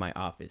corner in my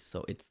office,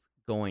 so it's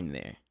going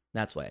there.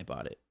 That's why I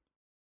bought it.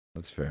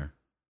 "That's fair."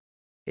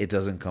 It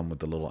doesn't come with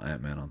the little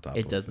Ant-Man on top.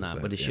 It of does his not,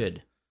 head, but it yeah.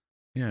 should.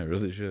 Yeah, it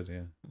really should.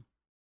 Yeah.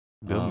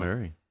 Bill Um,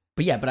 Murray.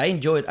 But yeah, but I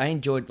enjoyed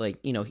like,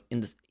 in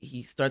this,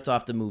 he starts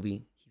off the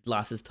movie, he's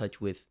lost his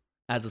touch with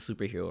as a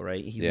superhero,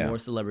 right? He's Yeah. more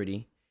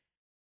celebrity.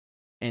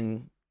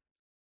 And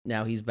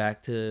now he's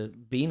back to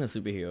being a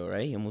superhero,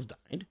 right? He almost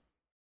died.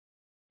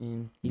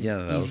 And Yeah,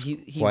 that was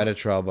quite a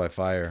trial by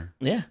fire.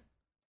 Yeah.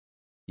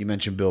 You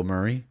mentioned Bill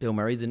Murray. Bill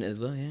Murray's in it as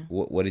well, yeah.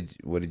 What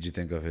did you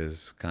think of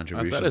his I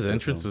contribution? thought his to the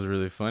entrance film? was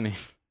really funny.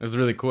 It was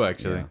really cool,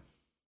 actually.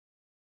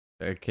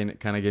 Yeah. It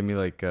kind of gave me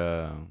like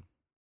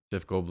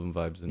Jeff Goldblum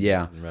vibes.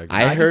 Yeah. in Ragnarok.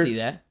 I can heard- see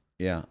that.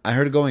 Yeah, I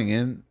heard going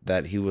in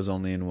that he was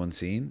only in one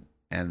scene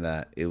and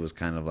that it was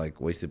kind of like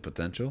wasted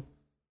potential.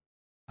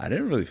 I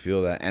didn't really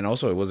feel that, and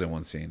also it wasn't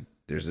one scene.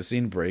 There's a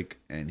scene break,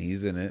 and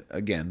he's in it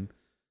again.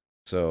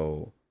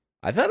 So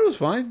I thought it was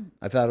fine.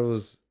 I thought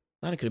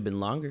Thought it could have been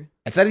longer.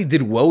 he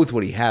did well with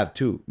what he had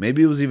too.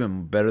 Maybe it was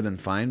even better than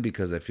fine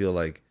because I feel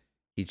like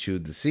he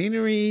chewed the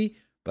scenery,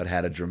 but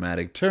had a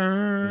dramatic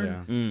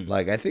turn. Yeah.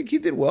 Like I think he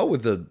did well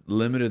with the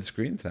limited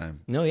screen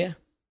time. No, yeah.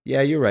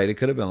 Yeah, you're right. It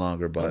could have been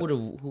longer, but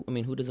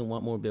who doesn't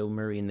want more Bill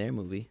Murray in their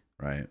movie?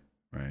 right.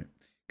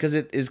 Because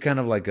it is kind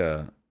of like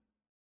a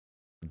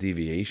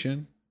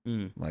deviation.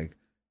 Mm. Like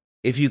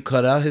if you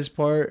cut out his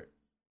part,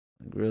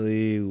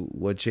 really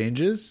what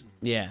changes,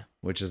 Yeah.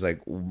 which is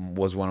like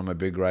was one of my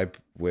big gripe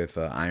with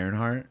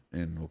Ironheart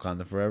in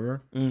Wakanda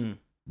Forever. Mm.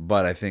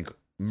 But I think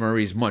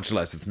Murray's much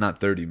less. It's not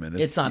 30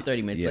 minutes. It's not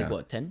 30 minutes. Yeah. Like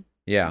what, 10?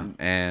 Yeah,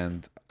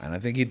 and I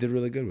think he did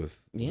really good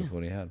with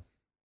what he had.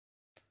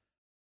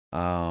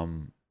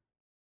 MODOK.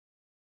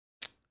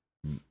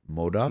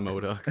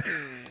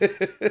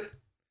 MODOK.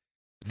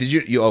 Did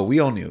you? Oh, we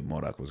all knew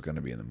MODOK was going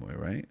to be in the movie,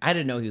 right? I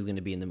didn't know he was going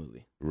to be in the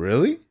movie.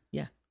 Really?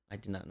 I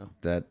did not know.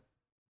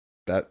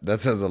 That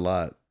says a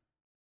lot.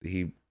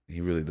 He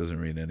really doesn't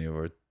read any of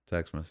our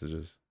text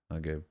messages.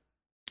 Okay.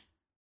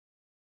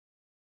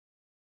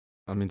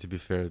 I mean, to be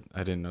fair,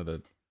 I didn't know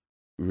that.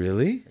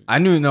 Really? I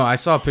knew. No, I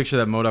saw a picture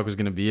that MODOK was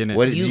gonna be in it.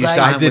 What did You you guys-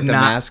 saw I him did with the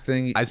not- mask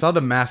thing? I saw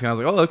the mask and I was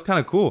like, oh, that's kind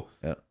of cool.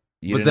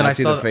 You did not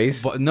see the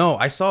face? But no,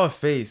 I saw a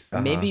face.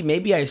 Uh-huh.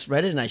 Maybe I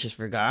read it and I just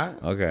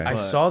forgot. Okay. I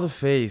But- saw the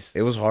face,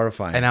 It was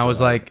horrifying. and I so was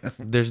like,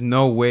 "There's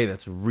no way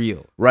that's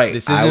real." right.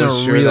 this I isn't was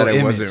a sure real that it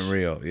image. wasn't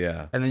real.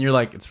 Yeah. And then you're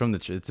like, "It's from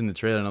it's in the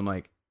trailer," and I'm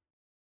like,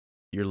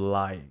 "You're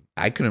lying."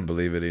 I couldn't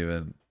believe it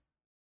even.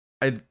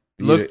 It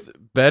You looked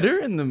better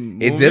in the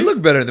movie. It did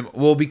look better than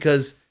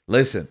because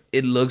listen,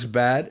 it looks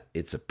bad.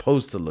 It's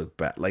supposed to look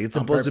bad. Like it's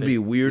On supposed to be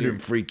purpose. weird Weird.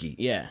 and freaky.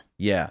 Yeah.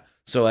 Yeah.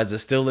 So as a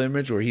still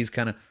image where he's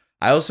kind of,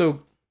 I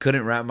also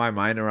couldn't wrap my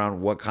mind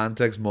around what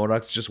context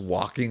MODOK's just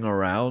walking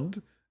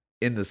around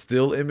in the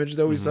still image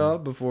that we saw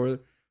before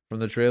from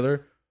the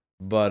trailer.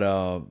 But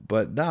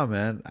nah,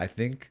 man, I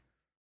think,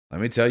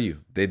 let me tell you,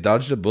 they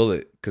dodged a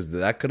bullet because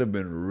that could have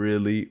been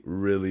really,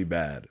 really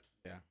bad.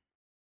 Yeah.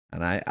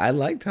 And I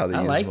liked how they I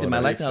used liked him. I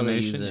MODOK. liked how they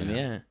used Explanation, him.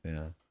 Yeah.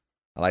 Yeah.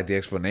 I like the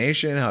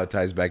explanation, how it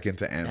ties back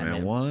into Ant-Man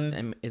Ant-Man-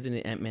 1. Isn't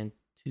it Ant-Man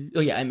 2? Oh,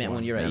 yeah, Ant-Man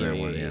 1. You're right. Ant-Man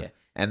Yeah, 1, yeah, yeah.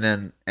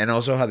 yeah. And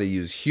also how they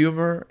use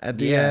humor at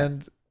the Yeah.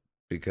 end.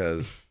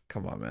 Because,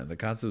 come on, man, the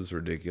concept is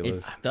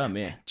ridiculous. It's dumb,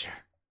 yeah.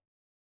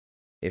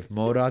 If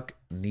MODOK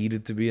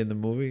needed to be in the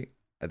movie,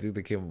 I think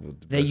they came up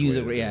with the They best use way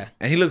it, to do yeah.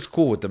 And he looks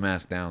cool with the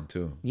mask down,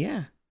 too.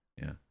 Yeah.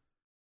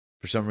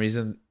 For some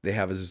reason, they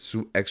have his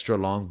extra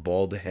long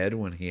bald head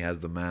when he has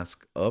the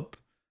mask up.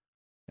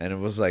 And it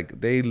was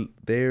like,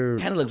 they're...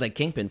 Kind of looks like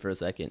Kingpin for a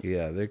second.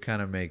 Yeah, they're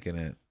kind of making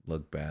it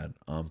look bad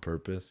on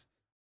purpose.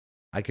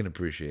 I can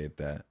appreciate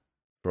that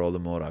for all the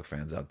MODOK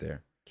fans out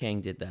there.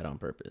 Kang did that on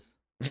purpose.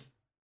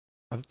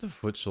 I thought the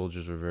foot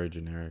soldiers were very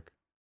generic,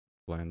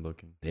 bland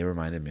looking. They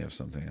reminded me of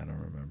something I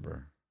don't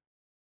remember.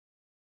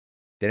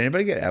 Did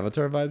anybody get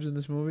Avatar vibes in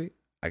this movie?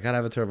 I got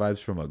Avatar vibes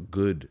from a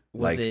good,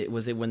 Was it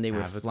when they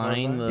were Avatar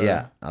flying vibe? the...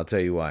 yeah, I'll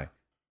tell you why.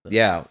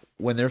 Yeah,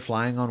 when they're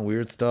flying on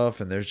weird stuff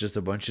and there's just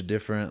a bunch of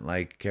different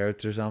like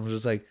characters, I'm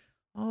just like,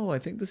 oh, I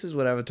think this is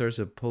what Avatar's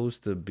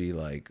supposed to be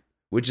like,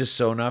 which is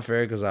so not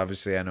fair because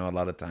obviously I know a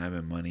lot of time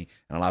and money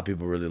and a lot of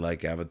people really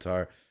like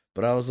Avatar,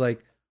 but I was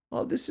like,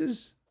 oh, this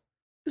is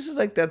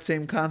like that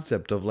same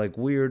concept of like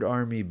weird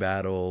army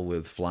battle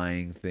with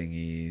flying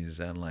thingies,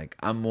 and like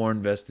I'm more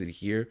invested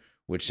here,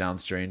 which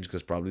sounds strange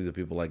because probably the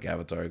people like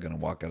Avatar are gonna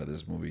walk out of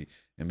this movie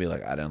and be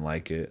like, I didn't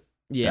like it.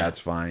 Yeah. That's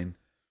fine.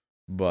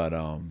 But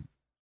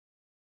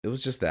it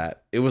was just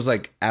that. It was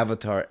like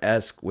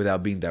Avatar-esque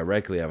without being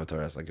directly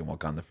Avatar-esque, like in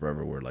Wakanda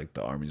Forever, where like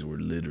the armies were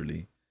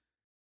literally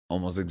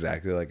almost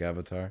exactly like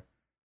Avatar.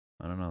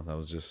 I don't know. That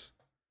was just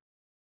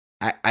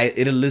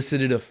it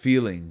elicited a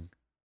feeling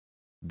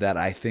that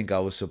I think I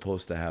was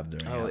supposed to have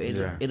during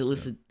Avatar. It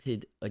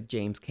elicited a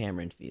James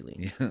Cameron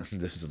feeling. Yeah,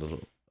 there's a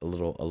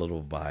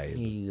little vibe.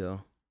 Here you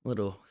go.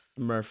 Little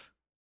Smurf.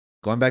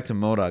 Going back to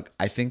MODOK,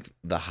 I think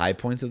the high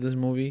points of this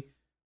movie,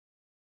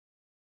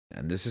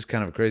 and this is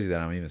kind of crazy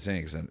that I'm even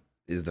saying,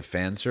 is the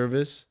fan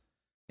service,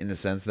 in the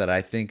sense that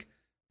I think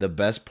the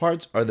best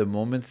parts are the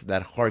moments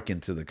that harken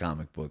to the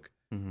comic book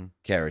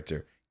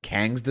character.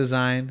 Kang's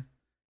design,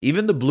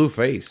 even the blue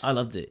face. I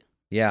loved it.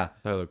 Yeah.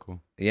 That looked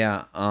cool.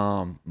 Yeah.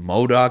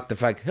 MODOK, the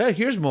fact, hey,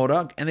 here's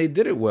MODOK, and they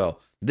did it well.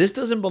 This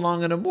doesn't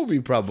belong in a movie,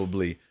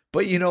 probably.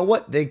 But you know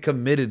what? They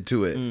committed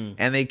to it.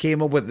 And they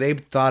came up with, they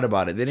thought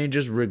about it. They didn't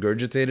just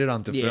regurgitate it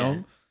onto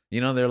film.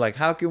 You know, they're like,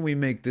 how can we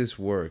make this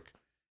work?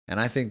 And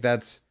I think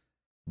that's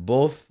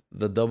both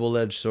the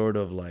double-edged sword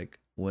of like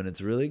when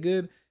it's really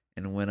good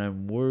and when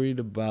I'm worried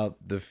about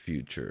the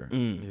future.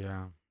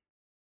 Yeah.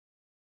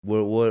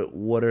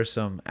 What are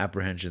some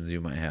apprehensions you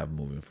might have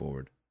moving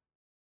forward?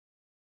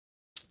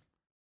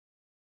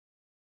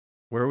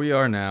 Where we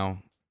are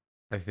now,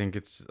 I think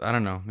it's, I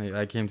don't know.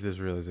 I came to this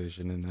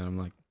realization and then I'm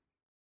like,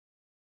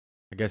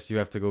 I guess you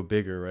have to go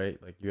bigger, right?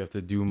 Like you have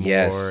to do more.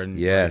 Yes. And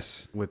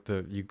Yes. like,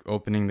 with you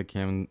opening the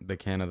can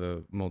of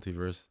the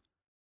multiverse.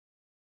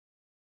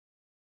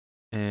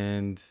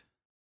 And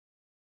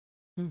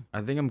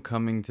I think I'm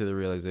coming to the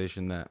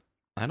realization that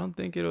I don't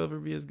think it'll ever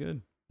be as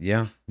good.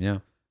 Yeah. Yeah.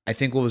 I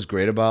think what was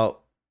great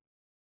about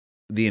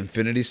the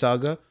Infinity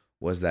Saga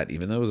was that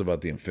even though it was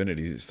about the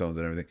Infinity Stones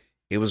and everything,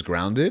 it was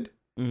grounded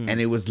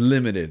and it was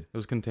limited. It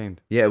was contained.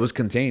 Yeah, it was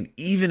contained.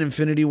 Even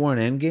Infinity War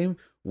and Endgame,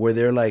 where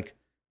they're like,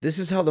 this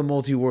is how the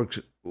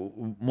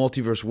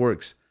multiverse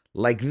works.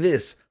 Like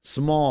this,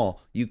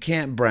 small. You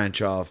can't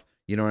branch off.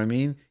 You know what I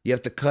mean? You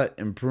have to cut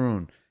and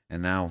prune.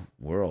 And now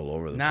we're all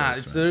over the place.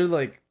 It's literally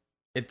like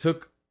it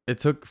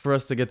took for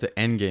us to get to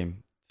Endgame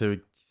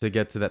to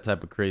get to that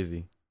type of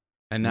crazy,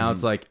 and now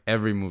it's like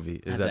every movie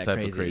is Has that that type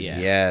crazy, of crazy. yeah.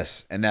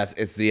 Yes, and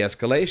it's the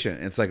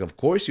escalation. It's like, of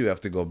course you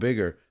have to go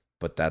bigger,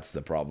 but that's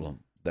the problem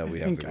that we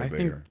have to go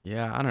bigger.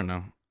 Yeah, I don't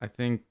know.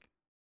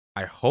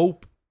 I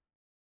hope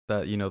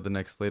that the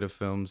next slate of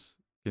films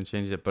can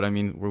change it. But I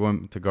mean, we're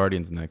going to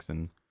Guardians next,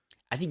 and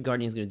I think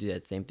Guardian's gonna do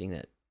that same thing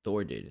that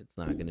Thor did. It's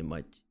not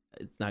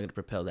gonna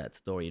propel that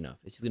story enough.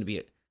 It's just gonna be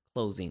a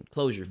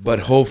closure.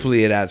 But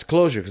hopefully it adds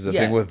closure, because the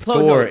thing with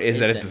Thor is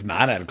that it does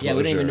not add closure. Yeah,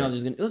 we don't even know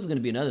if there's gonna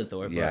be another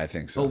Thor. Yeah, I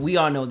think so. But we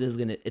all know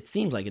it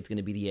seems like it's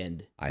gonna be the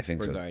end. I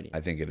think for so. Guardians. I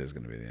think it is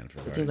going to be the end for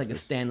It Guardians. seems like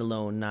a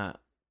standalone,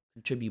 not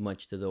contribute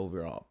much to the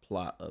overall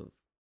plot of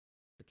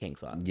the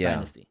King's Yeah.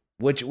 Dynasty.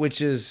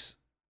 Which is,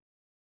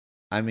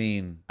 I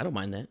mean, I don't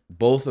mind that.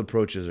 both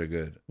approaches are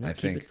good. No, I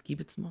think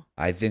keep it small.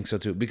 I think so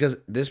too, because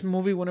this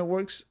movie, when it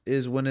works,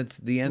 is when it's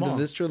the end Small. of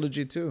this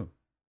trilogy too.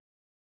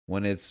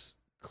 When it's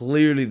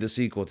clearly the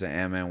sequel to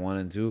Ant-Man 1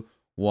 and 2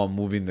 while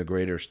moving the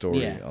greater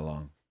story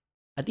along.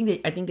 I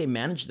think they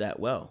managed that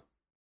well.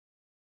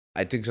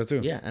 I think so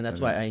too. Yeah, and that's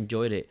why I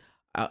enjoyed it.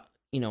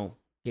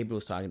 Gabriel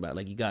was talking about,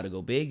 like, you got to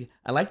go big.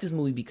 I like this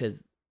movie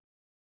because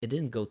it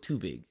didn't go too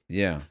big.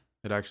 Yeah.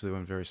 it actually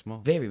went very small.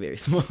 Very, very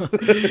small.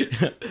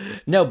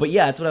 No, but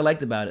yeah, that's what I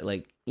liked about it.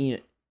 Like,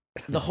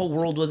 the whole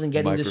world wasn't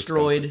getting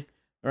destroyed,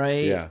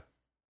 right? Yeah.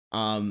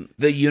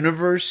 The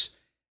universe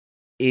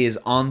is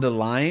on the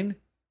line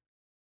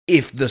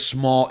if this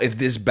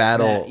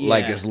battle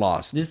is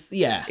lost.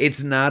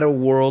 It's not a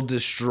world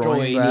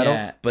destroying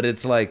battle, but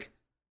it's like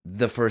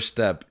the first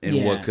step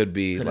in what could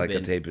be like a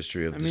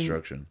tapestry of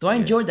destruction. So I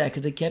enjoyed that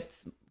because it kept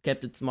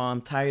it small.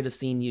 I'm tired of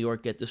seeing New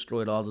York get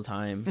destroyed all the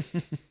time.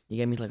 You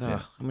get me like,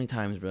 how many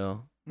times,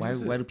 bro? Why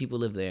do people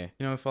live there?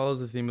 It follows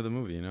the theme of the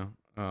movie.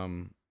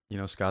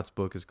 Scott's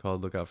book is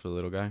called "Look Out for the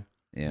Little Guy."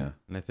 Yeah,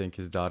 and I think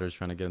his daughter's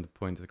trying to get him to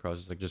point across.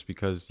 It's like, just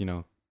because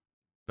you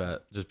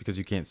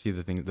can't see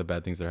the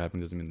bad things that are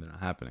happening doesn't mean they're not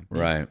happening.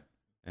 Right.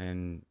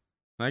 And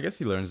I guess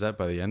he learns that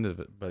by the end of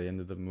it, by the end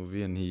of the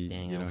movie, and he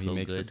he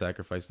makes the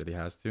sacrifice that he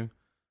has to.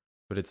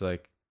 But it's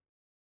like,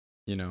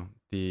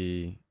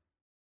 the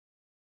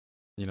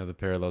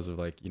parallels of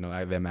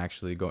them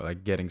actually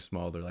getting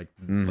smaller, like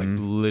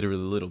literally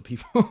little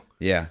people.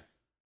 Yeah.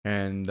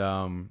 And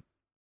I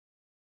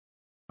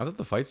thought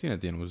the fight scene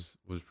at the end was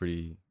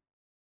pretty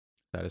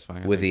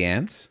satisfying. With the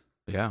ants?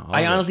 Yeah.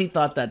 I honestly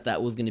thought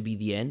that was going to be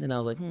the end, and I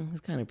was like, it's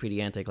kind of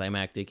pretty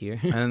anticlimactic here.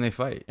 And then they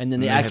fight. And then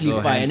they actually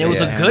fight, and it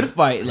was a good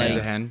fight. Like,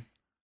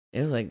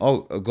 it was like,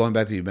 going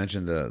back to, you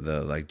mentioned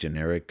the like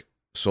generic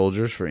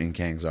soldiers for In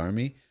Kang's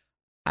army.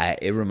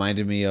 It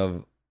reminded me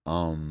of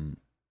the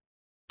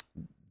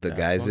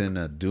guys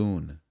in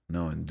Dune.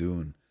 No, in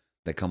Dune,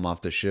 that come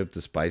off the ship,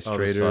 the spice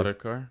trader. The solder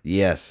car?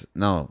 Yes.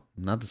 No,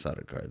 not the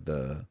solder car.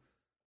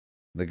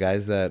 The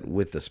guys that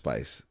with the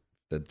spice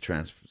that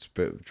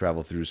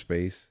travel through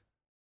space.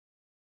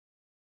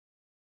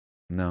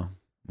 No,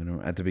 we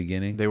don't, at the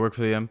beginning. They work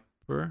for the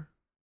Emperor?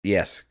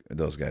 Yes,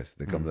 those guys.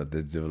 They come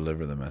they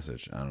deliver the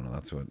message. I don't know.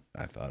 That's what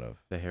I thought of.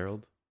 The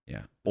Herald?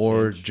 Yeah.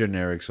 Or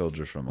generic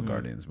soldiers from a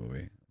Guardians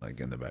movie, like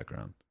in the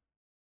background.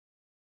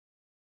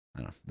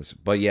 I don't know.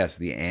 But yes,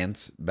 the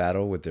ants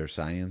battle with their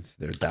science.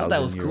 Their 1,000-year-old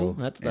that was cool.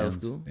 That was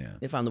cool. Yeah.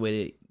 They found a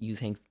way to use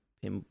him.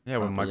 Yeah,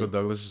 when Michael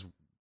Douglas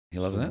he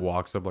loves ants.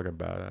 Walks up like a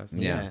badass.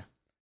 Yeah.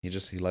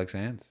 He likes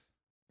ants,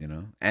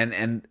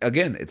 And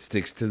again, it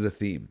sticks to the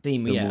theme. The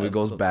movie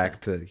goes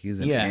back to he's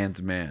an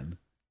ant man,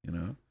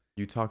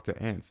 You talk to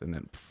ants and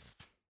then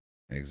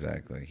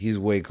exactly. He's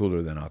way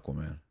cooler than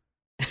Aquaman.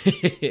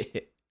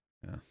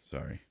 Yeah,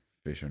 sorry.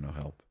 Fish are no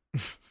help.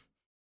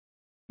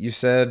 You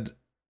said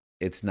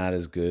it's not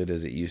as good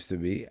as it used to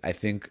be. I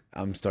think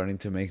I'm starting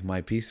to make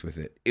my peace with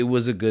it. It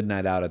was a good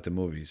night out at the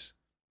movies.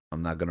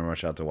 I'm not going to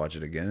rush out to watch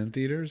it again in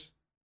theaters.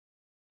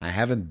 I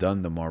haven't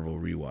done the Marvel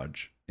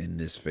rewatch in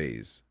this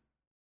phase.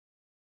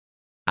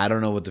 I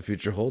don't know what the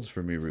future holds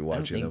for me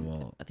rewatching them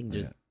all. I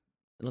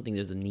don't think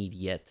there's a need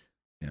yet.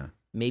 Yeah.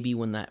 Maybe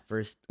when the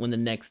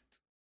next,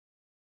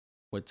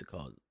 what's it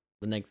called?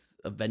 The next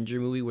Avenger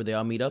movie where they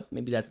all meet up.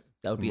 Maybe that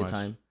would be a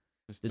time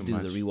to do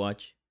the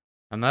rewatch.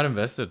 I'm not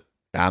invested.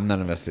 I'm not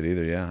invested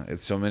either. Yeah,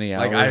 it's so many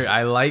hours. Like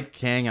I like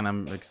Kang and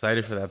I'm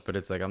excited for that, but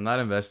it's like I'm not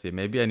invested.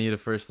 Maybe I need a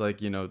first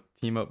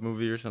team up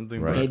movie or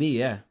something. Right. Maybe,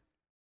 yeah.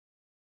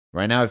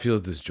 Right now it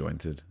feels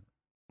disjointed.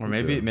 Or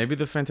maybe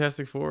the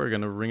Fantastic Four are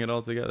gonna ring it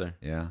all together.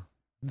 Yeah,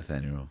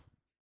 Nathaniel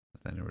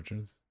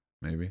Richards.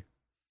 Maybe.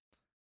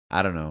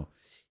 I don't know.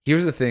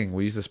 Here's the thing: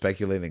 we used to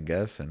speculate and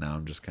guess, and now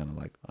I'm just kind of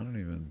like, I don't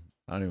even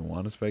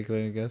want to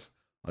speculate and guess.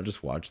 I'll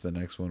just watch the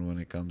next one when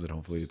it comes, and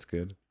hopefully it's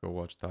good. Go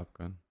watch Top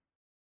Gun.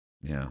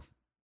 Yeah.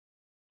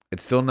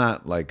 It's still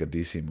not like a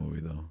DC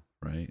movie though,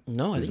 right?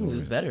 No, I think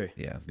this is better.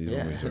 Yeah, these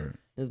movies are.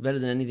 It's better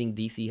than anything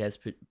DC has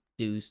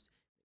produced,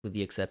 with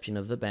the exception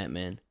of the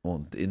Batman.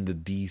 Well, in the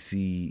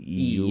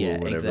DCEU or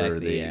whatever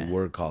they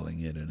were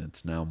calling it, and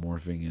it's now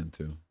morphing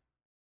into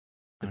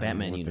the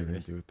Batman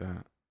universe. Do with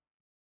that?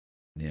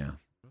 Yeah,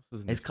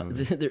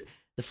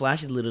 the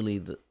Flash is literally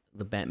the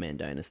Batman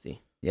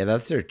dynasty. Yeah,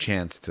 that's their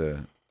chance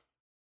to,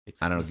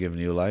 I don't know, give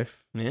new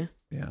life. Yeah.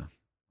 Yeah.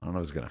 I don't know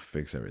if it's going to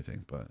fix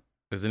everything, but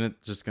Isn't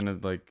it just gonna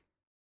like?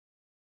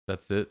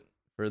 That's it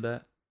for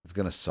that. it's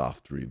going to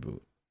soft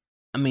reboot.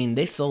 I mean,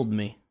 they sold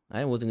me.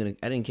 I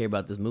didn't care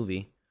about this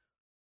movie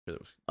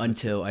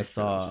until I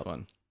saw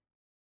fun.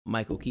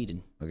 Michael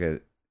Keaton. Okay.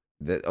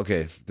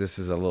 Okay, this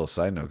is a little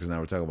side note because now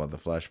we're talking about The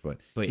Flash, but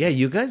But yeah,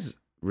 you guys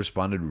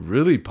responded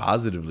really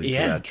positively to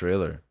Yeah. that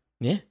trailer.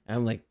 Yeah,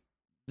 I'm like,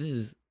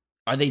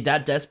 are they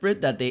that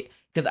desperate that they?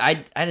 Because I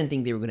didn't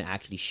think they were gonna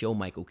actually show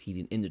Michael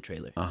Keaton in the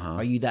trailer. Uh-huh.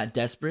 Are you that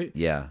desperate?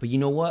 Yeah. But you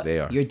know what? They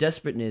are. Your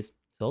desperateness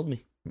sold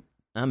me.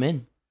 I'm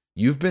in.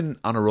 You've been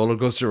on a roller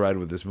coaster ride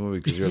with this movie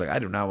because you're like, I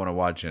do not want to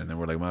watch it. And then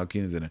we're like, Michael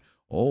Keaton's in it.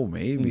 Oh,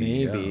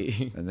 maybe. Maybe.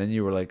 Yeah. And then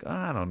you were like,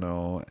 I don't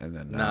know. And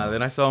then Nah,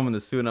 then I saw him in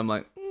the suit, and I'm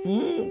like,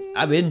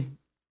 I'm in.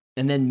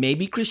 And then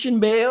maybe Christian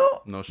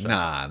Bale. no shot.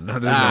 Nah, no,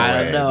 there's no I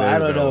way. don't know. There's I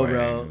don't no know, way.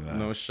 bro. Nah.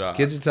 No shot.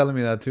 Kids are telling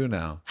me that too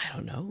now. I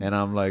don't know. And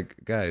I'm like,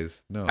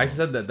 guys, no. I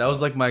said that. That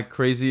was like my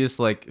craziest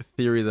like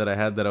theory that I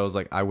had, that I was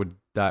like, I would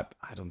die.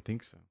 I don't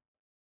think so.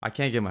 I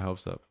can't get my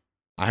hopes up.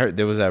 I heard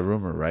there was that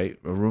rumor, right?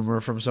 A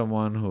rumor from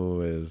someone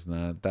who is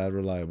not that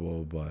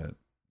reliable, but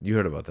you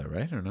heard about that,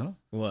 right? Or no?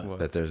 What?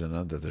 That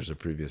there's a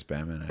previous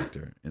Batman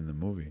actor in the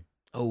movie.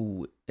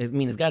 Oh, I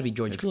mean, it's got to be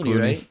George It's Clooney,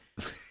 Clooney. right?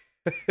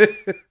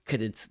 Cause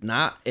it's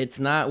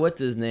not. What's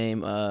his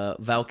name?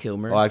 Val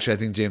Kilmer. Oh, actually, I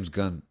think James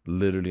Gunn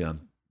literally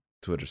on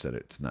Twitter said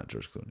it. It's not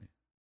George Clooney.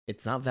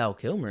 It's not Val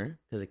Kilmer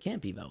because it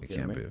can't be Val It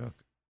Kilmer. can't be.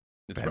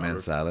 It's Batman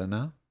Robert, silent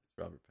now?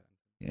 Robert Pattinson.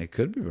 Yeah, it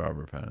could be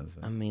Robert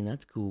Pattinson. I mean,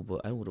 that's cool,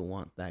 but I wouldn't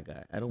want that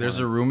guy. I don't. There's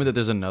a want, rumor that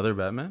there's another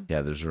Batman.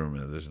 Yeah, there's a rumor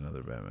that there's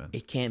another Batman.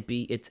 It can't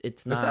be. It's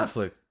That's not.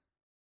 Affleck.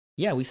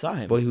 Yeah, we saw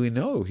him. But we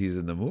know he's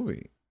in the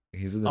movie.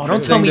 He's in the Oh, trailer.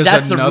 don't tell me There's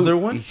that's another a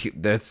one.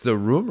 That's the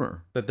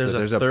rumor. That there's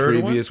there's a a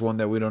third previous one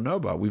that we don't know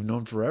about. We've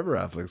known forever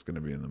Affleck's going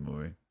to be in the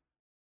movie.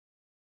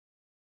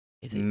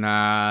 Is it?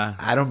 Nah.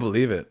 I don't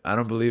believe it. I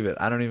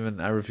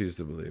refuse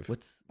to believe.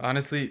 What's?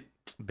 Honestly,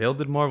 Bale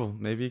did Marvel.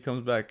 Maybe he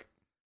comes back.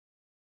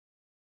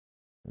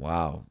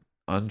 Wow.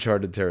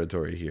 Uncharted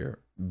territory here.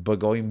 But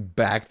going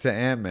back to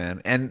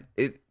Ant-Man, and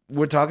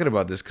we're talking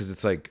about this because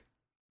it's like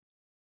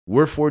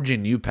we're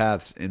forging new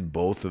paths in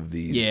both of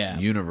these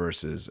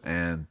universes,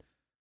 and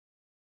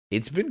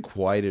it's been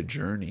quite a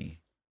journey.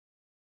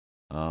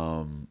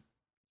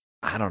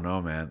 I don't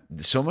know, man.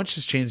 So much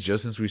has changed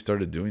just since we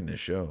started doing this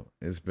show.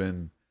 It's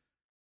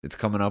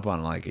coming up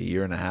on like a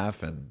year and a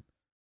half, and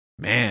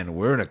man,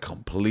 we're in a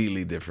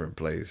completely different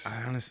place.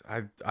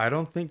 I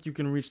don't think you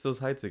can reach those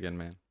heights again,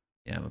 man.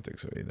 Yeah, I don't think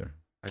so either.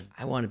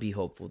 I want to be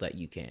hopeful that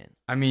you can,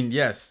 I mean,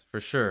 yes, for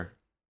sure.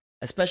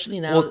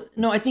 especially now. Well,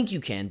 no, I think you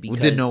can because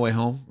Did No Way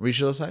Home reach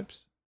those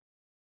hypes?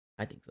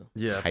 I think so.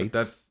 Yeah,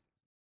 Heights?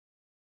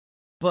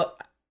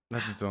 But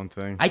that's its own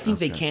thing. I think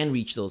they Okay. can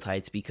reach those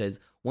heights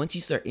because once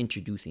you start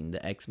introducing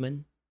the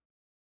X-Men,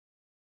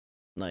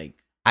 like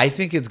I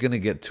think it's gonna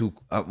get too.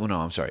 Well, no,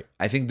 I'm sorry.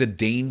 I think the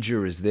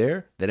danger is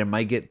there that it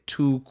might get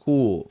too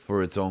cool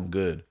for its own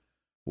good,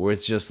 where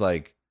it's just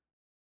like,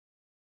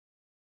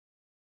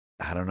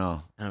 I don't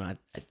know. I don't know.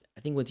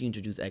 I think once you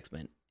introduce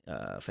X-Men,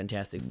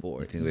 Fantastic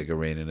Four, You think they could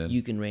rein it in?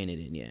 you can rein it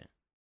in, yeah.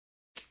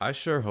 I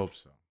sure hope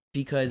so.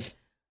 Because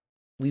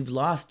we've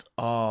lost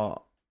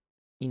all,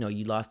 you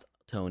lost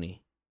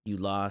Tony, you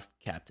lost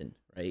Captain,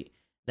 right?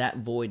 That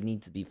void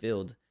needs to be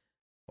filled.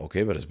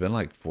 Okay, but it's been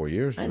like 4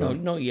 years. I bro. know,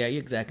 no, yeah,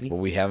 exactly. But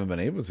we haven't been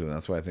able to. And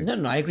that's why I think.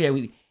 No, I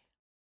agree.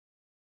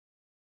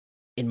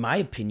 In my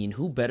opinion,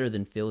 who better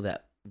than fill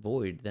that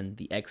void than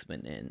the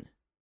X-Men and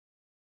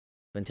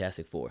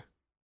Fantastic Four?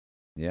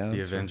 Yeah, The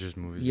that's true. Avengers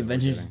movies. The that we're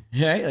Avengers,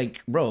 getting. right?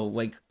 Like, bro,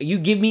 like you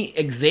give me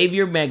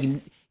Xavier,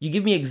 you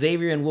give me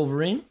Xavier and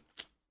Wolverine.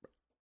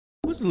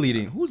 Who's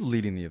leading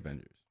the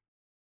Avengers?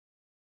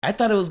 I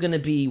thought it was gonna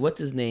be what's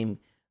his name,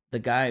 the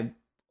guy.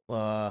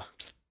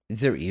 Is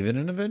there even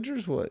an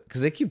Avengers? What?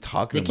 Because they keep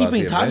talking They keep about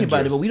the talking about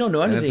it, Avengers. but we don't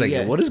know And anything. it's like,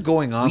 yet. what is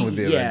going on with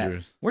the yeah.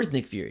 Avengers? Where's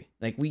Nick Fury?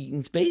 Like we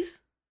in space?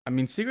 I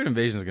mean, Secret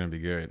Invasion is gonna be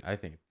good. I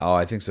think. Oh,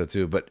 I think so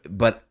too. But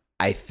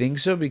I think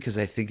so because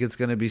I think it's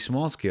gonna be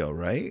small scale,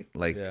 right?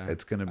 Like Yeah,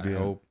 it's gonna be. I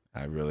hope.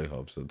 I really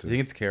hope so Do too. you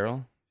think it's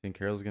Carol? I think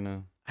Carol's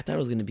gonna. I thought it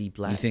was gonna be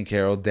Black. You think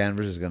Carol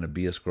Danvers is gonna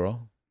be a Skrull?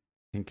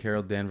 I think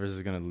Carol Danvers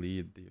is gonna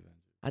lead the Avengers.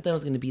 I thought it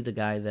was gonna be the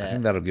guy I that.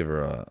 think that'll give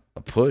her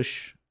a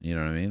push. You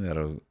know what I mean?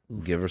 That'll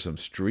Oof. give her some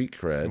street It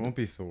cred. won't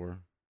be Thor.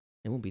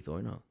 It won't be Thor,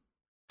 no.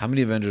 How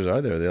many Avengers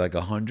are there? Are they like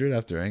 100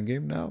 after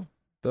Endgame now?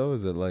 Though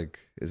is it like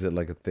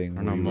a thing?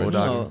 I don't know. where you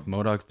register-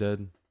 Modoc's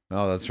dead.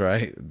 Oh, that's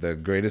right. The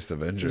greatest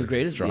Avenger. The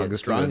greatest- yeah,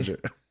 strongest strongest.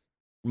 Avenger.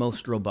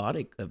 Most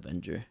robotic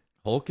Avenger.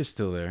 Hulk is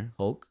still there.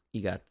 Hulk.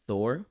 You got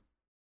Thor,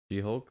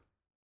 She-Hulk.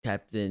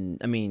 Captain.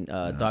 I mean,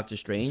 Doctor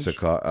Strange.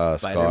 Scar.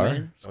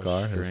 Spider-Man.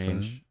 Scar. His son.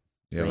 Strange.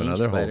 You have Strange,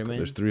 another Hulk. Spider-Man.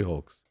 There's 3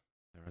 Hulks.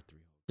 There are 3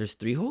 Hulks. There's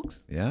 3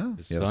 Hulks. Yeah.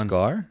 His You have son.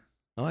 Scar.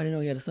 Oh, I didn't know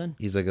he had a son.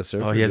 He's like a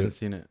surfer. Oh, he hasn't dude.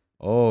 seen it.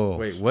 Oh.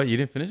 Wait, what? You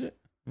didn't finish it?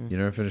 You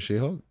never finished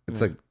She-Hulk? It's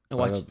No. like I 5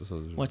 watched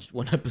episodes. watched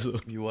one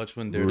episode. You watched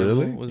when Daredevil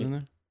Really? was in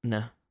there?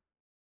 Nah.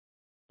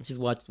 I just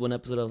watched one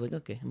episode. I was like,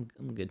 okay,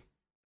 I'm good.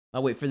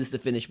 I'll wait for this to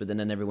finish, but then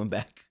I never went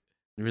back.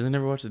 You really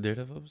never watched the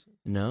Daredevil episode?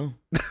 No.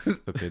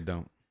 Okay,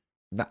 don't.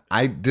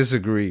 I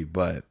disagree,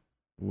 but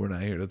we're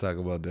not here to talk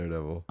about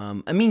Daredevil.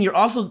 I mean,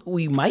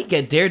 we might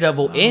get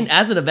Daredevil in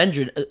as an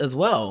Avenger as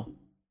well.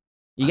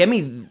 You get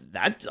me?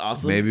 That's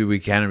awesome. Maybe we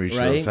can reach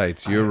Right? those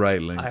heights. You're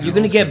right, Link. You're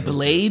gonna get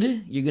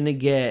Blade. You're gonna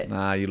get.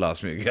 Nah, you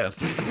lost me again.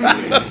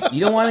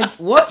 You don't want to.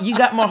 What? You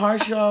got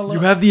Mahershala? You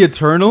have the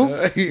Eternals?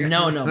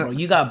 No, bro.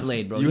 You got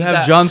Blade, bro. You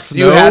have Jon Snow?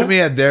 You had me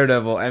at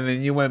Daredevil, and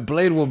then you went,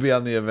 Blade will be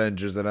on the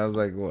Avengers, and I was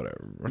like,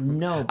 whatever.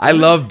 No, I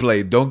love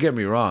Blade. Don't get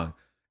me wrong,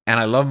 and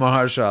I love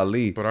Mahershala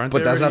Ali, But aren't but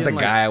they that's not already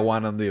the in, guy I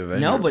want on the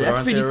Avengers. No, but that's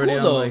aren't pretty they already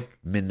cool on, though.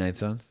 Midnight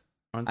Suns.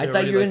 Aren't I they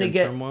thought you were already, gonna in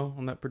get- turmoil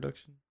on that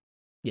production?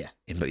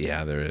 But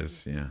yeah, there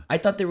is. Yeah. I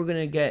thought they were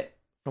gonna get,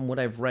 from what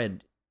I've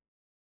read.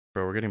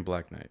 Bro, we're getting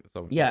Black Knight. That's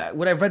all. Yeah,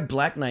 what I've read,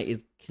 Black Knight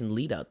can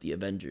lead out the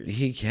Avengers.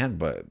 He can,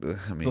 but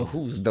I mean, But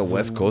who's- the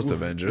West Coast who-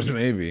 Avengers,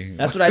 maybe.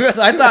 That's what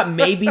I thought.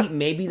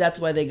 Maybe that's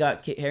why they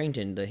got Kit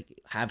Harington to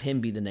have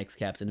him be the next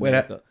Captain Wait,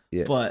 America.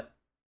 yeah. But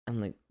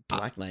I'm like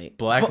Black Knight.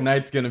 Black But-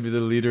 Knight's gonna be the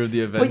leader of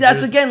the Avengers. But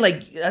that's again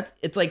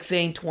it's like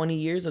saying 20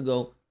 years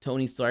ago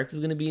Tony Stark is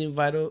going to be in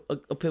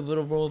a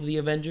pivotal role of the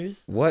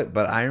Avengers. What?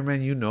 But Iron Man,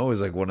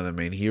 is like one of the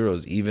main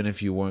heroes, even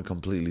if you weren't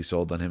completely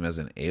sold on him as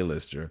an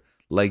A-lister.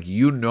 Like,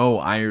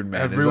 Iron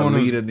Man is a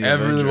lead in the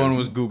Avengers. Everyone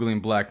was Googling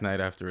Black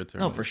Knight after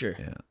Eternals. Oh, for sure.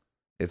 Yeah.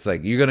 It's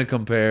like, you're going to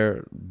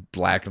compare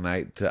Black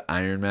Knight to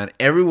Iron Man.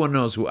 Everyone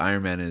knows who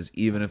Iron Man is,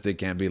 even if they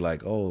can't be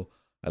like, oh,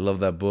 I love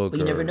that book. But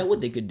you never know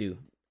what they could do.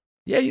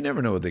 Yeah, you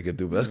never know what they could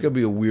do. But that's going to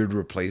be a weird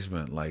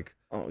replacement. Like,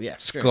 oh yeah,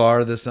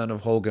 Scar, the son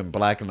of Hulk, and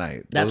Black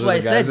Knight. That's Those why are I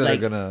the guys said, that like,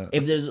 are gonna...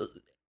 if there's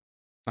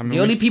I mean, the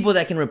only people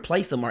that can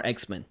replace them are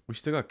X-Men. We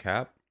still got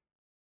Cap,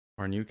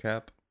 our new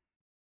Cap.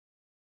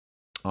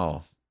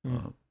 Oh,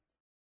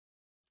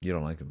 you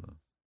don't like him though?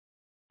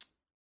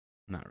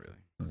 Not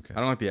really. Okay. I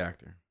don't like the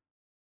actor.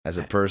 As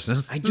a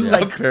person, I do Yeah,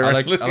 like. I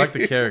like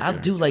the character. I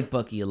do like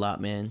Bucky a lot,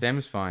 man. Sam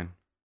is fine.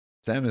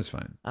 Sam is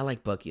fine. I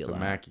like Bucky a But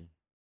lot. Mackie.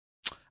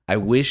 I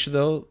wish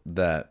though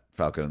that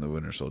Falcon and the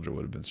Winter Soldier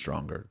would have been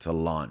stronger to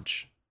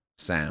launch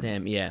Sam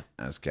Damn, yeah.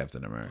 as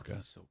Captain America.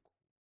 Bucky's so cool.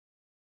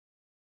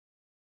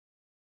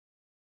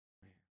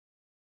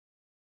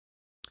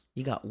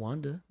 You got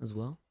Wanda as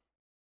well.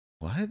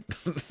 What?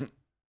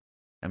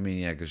 I mean,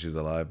 yeah, because she's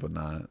alive, but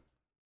not.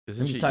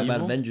 Isn't When she you talk evil?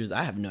 about Avengers,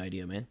 I have no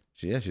idea, man.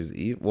 She's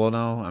evil. Well,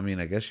 no, I mean,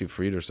 I guess she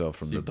freed herself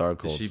from the Dark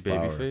Is Hold's she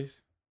power. babyface?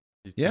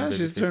 Yeah,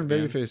 she's turned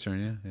again? babyface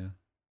turn. Yeah.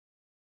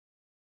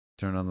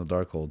 Turned on the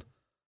Darkhold.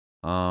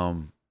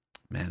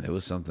 Man, there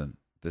was something.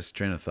 This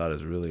train of thought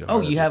is really hard. Oh,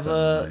 at you this have time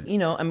of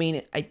night. I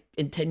mean,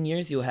 in 10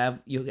 years you'll have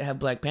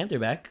Black Panther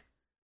back.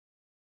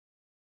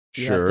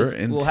 you have Sure, to-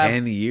 in we'll have-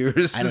 10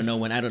 years. I don't know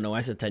when. I don't know.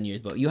 I said 10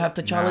 years, but you have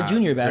T'Challa Nah,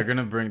 Jr. back. They're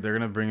gonna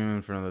bring him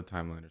in for another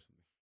timeline or something.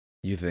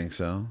 You think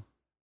so?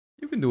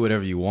 You can do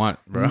whatever you want,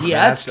 bro.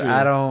 Yeah, that's true.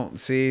 I don't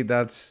see.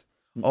 That's.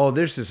 Oh,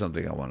 there's just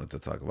something I wanted to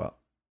talk about.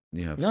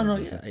 You have No,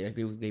 something yeah, to I say?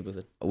 agree with Gabe.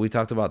 We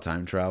talked about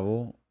time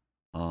travel,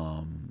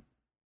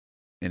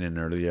 in an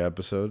earlier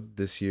episode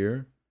this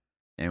year,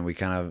 and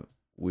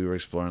we were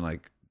exploring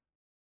like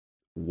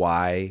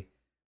why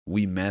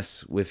we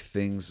mess with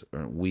things,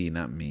 or we,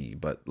 not me,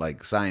 but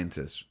like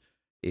scientists.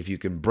 If you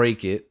can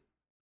break it,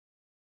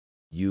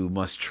 you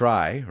must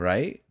try,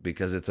 right?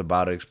 Because it's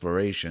about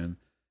exploration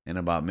and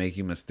about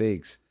making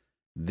mistakes.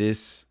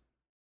 This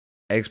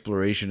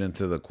exploration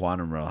into the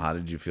quantum realm, how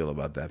did you feel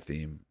about that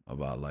theme?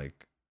 About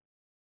like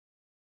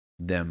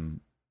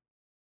them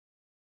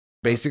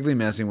basically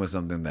messing with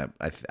something that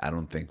I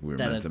don't think we were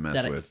meant to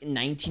mess with. A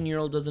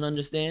 19-year-old doesn't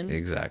understand.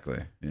 Exactly.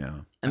 Yeah.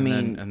 I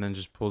mean, and then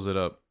just pulls it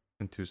up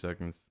in 2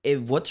 seconds. if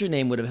what's her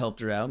name would have helped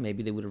her out,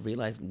 maybe they would have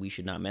realized we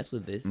should not mess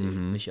with this.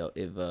 Mhm.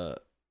 If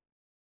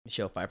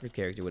Michelle Pfeiffer's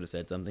character would have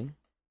said something.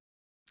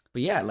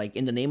 But yeah, like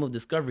in the name of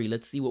discovery,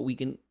 let's see what we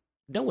can.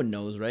 No one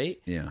knows, right?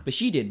 Yeah. But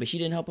she did. But she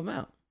didn't help him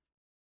out.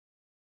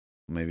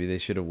 Maybe they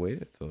should have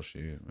waited till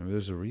maybe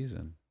there's a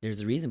reason. There's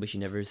a reason, but she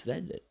never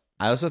said it.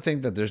 I also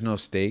think that there's no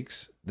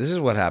stakes. This is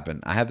what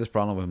happened. I had this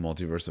problem with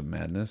Multiverse of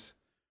Madness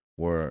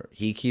where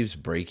he keeps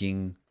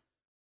breaking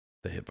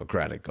the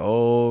Hippocratic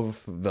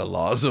Oath, the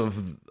laws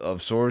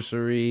of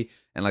sorcery,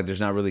 and like there's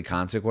not really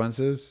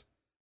consequences.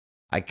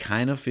 I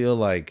kind of feel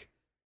like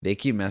they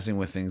keep messing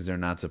with things they're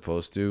not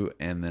supposed to,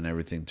 and then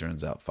everything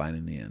turns out fine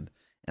in the end.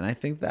 And I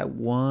think that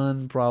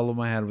one problem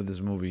I had with this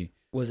movie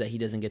Was that he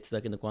doesn't get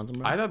stuck in the quantum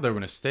realm? I thought they were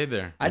gonna stay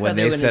there. when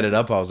they set it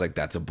up, I was like,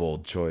 that's a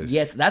bold choice.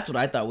 Yes, that's what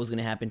I thought was going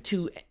to happen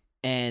too.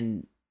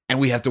 And And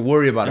we have to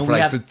worry about it And for we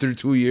like have- through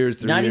 2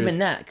 years, not 3 years. even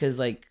that, because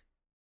like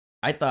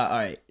I thought, all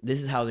right,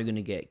 this is how they're going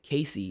to get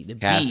Cassie to be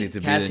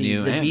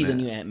the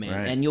new Ant-Man,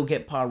 Right. and you'll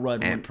get Paul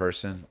Rudd. Ant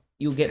person.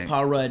 You'll get Ant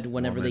Paul Rudd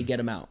whenever they woman. get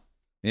him out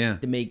Yeah.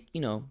 to make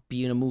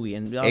be in a movie,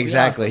 and that'll be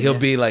Exactly. awesome, He'll yeah.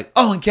 be like,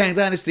 oh, in Kang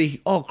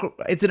Dynasty,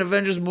 it's an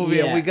Avengers movie,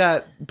 and Yeah. we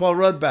got Paul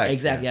Rudd back.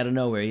 exactly Yeah. out of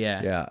nowhere.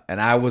 Yeah, Yeah. And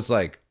I was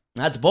like,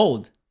 that's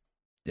bold.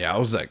 I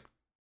was like,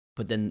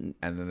 But then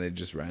and then they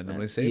just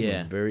randomly saved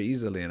Yeah. him very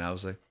easily. And I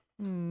was like,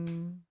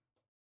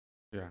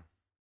 Yeah.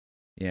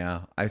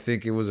 Yeah. I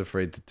think it was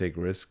afraid to take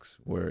risks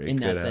where it In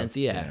could that have. sense,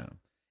 yeah.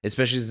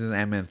 Especially since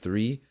Ant-Man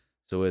 3.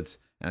 So it's,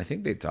 and I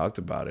think they talked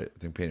about it. I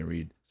think Peyton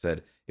Reed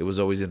said it was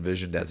always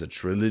envisioned as a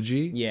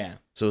trilogy. Yeah.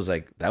 So it's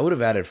like that would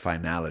have added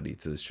finality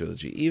to this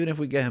trilogy, even if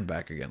we get him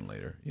back again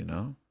later, you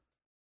know?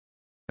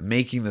 And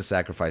making the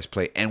sacrifice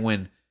play. And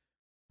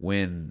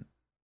when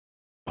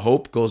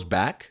Hope goes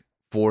back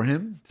for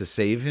him to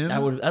save him.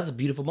 That's a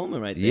beautiful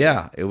moment right there.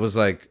 Yeah. It was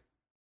like,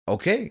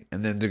 okay.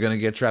 And then they're going to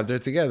get trapped there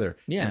together.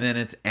 Yeah. And then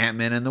it's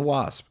Ant-Man and the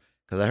Wasp.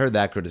 Because I heard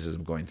that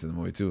criticism going to the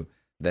movie too.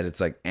 That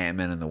it's like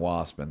Ant-Man and the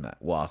Wasp, and that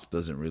Wasp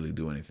doesn't really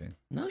do anything.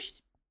 No,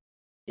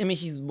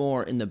 she's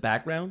more in the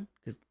background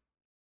because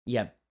you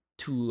have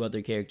two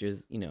other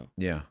characters, you know.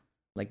 Yeah.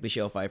 Like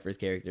Michelle Pfeiffer's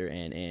character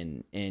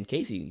and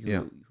Casey,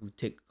 who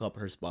take up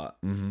her spot.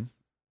 Mm-hmm.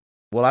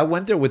 Well, I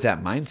went there with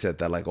that mindset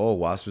that like, oh,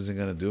 Wasp isn't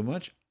gonna do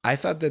much. I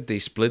thought that they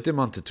split them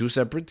onto two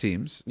separate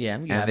teams. Yeah,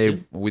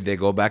 and they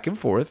go back and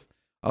forth.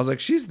 I was like,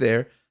 she's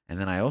there,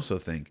 and then I also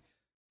think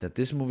that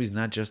this movie's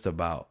not just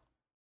about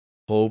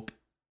Hope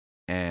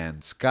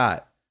and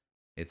Scott.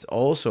 It's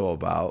also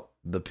about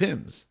the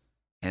Pyms,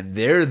 and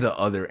they're the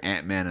other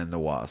Ant-Man and the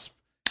Wasp.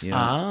 You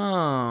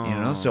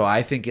know, so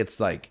I think it's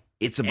like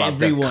it's about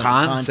the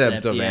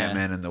concept of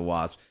Ant-Man and the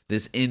Wasp.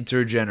 This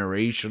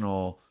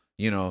intergenerational,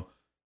 you know,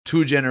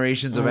 2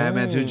 generations of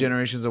Ant-Man, 2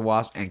 generations of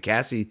Wasp, and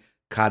Cassie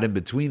caught in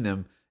between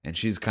them, and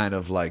she's kind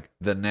of like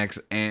the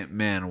next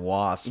Ant-Man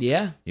Wasp.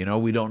 Yeah, you know,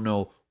 we don't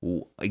know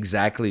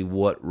exactly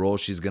what role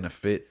she's gonna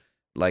fit,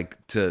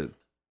 like to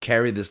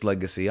carry this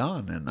legacy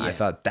on. And I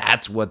thought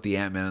that's what the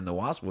Ant-Man and the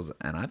Wasp was,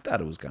 and I thought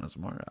it was kind of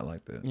smart. I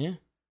liked it.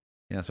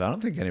 Yeah, so I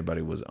don't think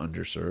anybody was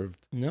underserved.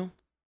 No.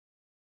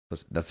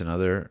 That's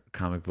another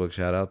comic book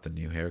shout out, the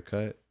new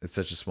haircut. It's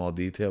such a small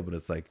detail, but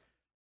it's like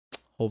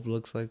Hope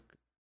looks like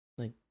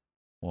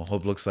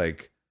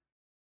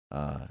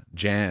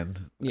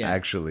Jan,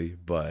 actually,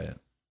 but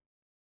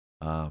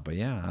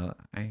yeah,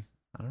 I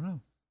don't know.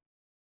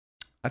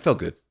 I felt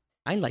good.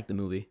 I like the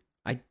movie.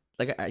 I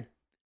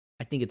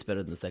think it's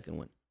better than the second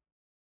one.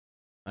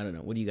 I don't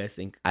know. What do you guys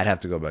think? I'd have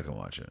to go back and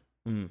watch it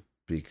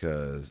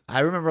because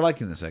I remember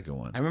liking the second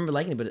one. I remember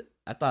liking it, but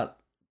I thought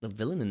the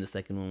villain in the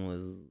second one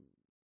was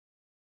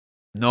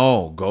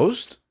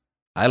Ghost.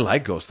 I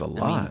like Ghost a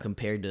lot. I mean,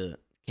 compared to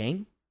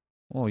Kang.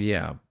 Oh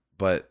yeah,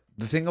 but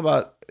the thing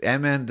about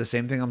Ant-Man, the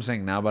same thing I'm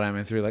saying now about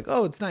Ant-Man 3, like,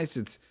 oh, it's nice.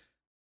 It's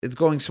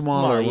going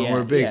smaller when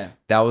we're big. Yeah.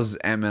 That was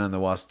Ant-Man and the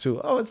Wasp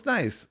too. Oh, it's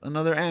nice.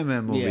 Another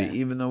Ant-Man movie,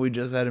 even though we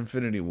just had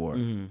Infinity War.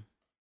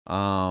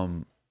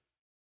 Mm-hmm.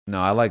 No,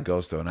 I like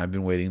Ghost though, and I've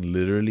been waiting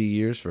literally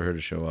years for her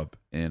to show up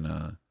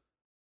in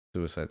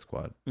Suicide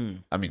Squad.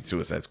 I mean,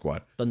 Suicide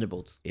Squad.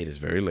 Thunderbolts. It is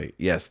very late.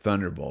 Yes,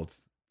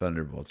 Thunderbolts.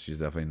 She's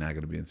definitely not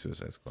going to be in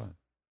Suicide Squad.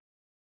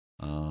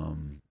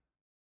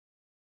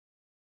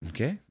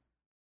 Okay.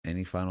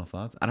 Any final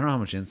thoughts? I don't know how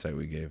much insight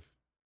we gave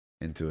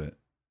into it.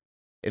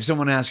 If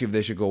someone asks you if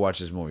they should go watch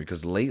this movie,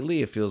 because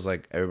lately it feels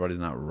like everybody's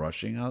not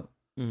rushing out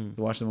to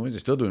watch the movies. They're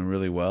still doing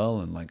really well,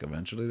 and like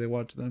eventually they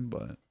watch them.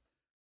 But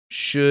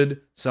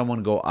should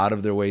someone go out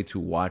of their way to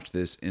watch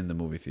this in the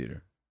movie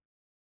theater?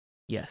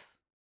 Yes.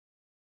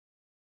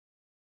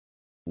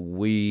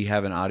 We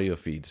have an audio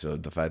feed, so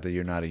the fact that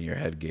you're not in your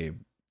head, Gabe,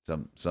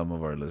 some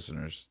of our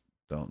listeners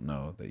don't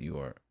know that you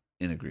are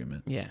in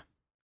agreement. Yeah.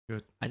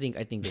 Good. I think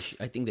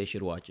they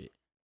should watch it.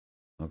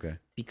 Okay.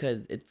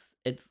 Because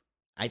it's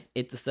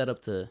a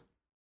setup to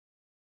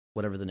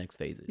whatever the next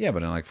phase is. Yeah,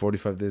 but in like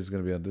 45 days it's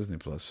gonna be on Disney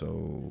Plus,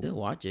 so still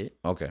watch it.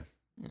 Okay.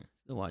 Yeah,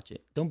 still watch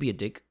it. Don't be a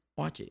dick.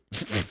 Watch it.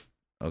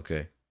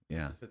 Okay.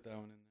 Yeah. Put that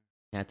one in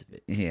there. Had to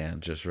fit. Yeah,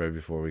 just right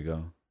before we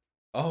go.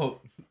 Oh,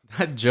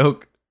 that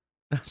joke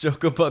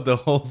about the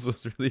holes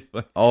was really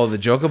funny. Oh, the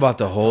joke about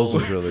the holes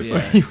was really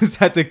funny. He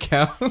was at the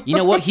count. You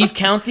know what? He's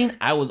counting.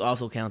 I was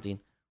also counting.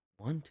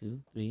 1,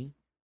 2, 3,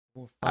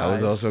 4, 5. I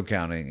was also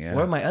counting. Yeah.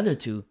 Where are my other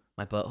 2?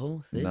 My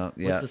butthole. 6. No,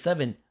 yeah. What's the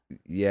 7?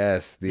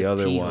 Yes, the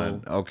other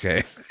one.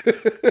 Okay.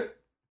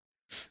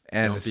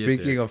 And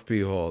speaking of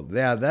pee hole,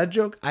 yeah, that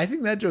joke. I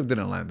think that joke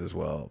didn't land as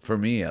well for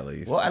me, at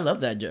least. Well, I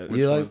love that joke.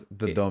 You like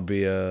the "Don't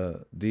be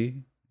a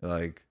D"?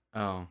 Like,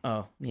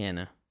 oh, yeah,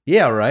 no.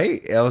 Yeah,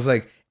 right. I was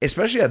like,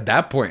 especially at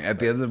that point, at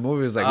the end of the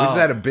movie, it was like we just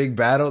had a big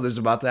battle. There's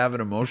about to have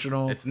an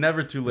emotional. It's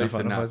never too late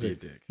to not be a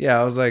dick.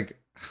 Yeah, I was like,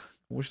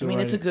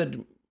 it's a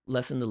good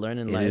lesson to learn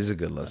in life. It is a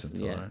good lesson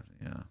to learn.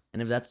 Yeah.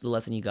 And if that's the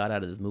lesson you got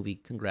out of this movie,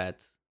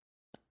 congrats.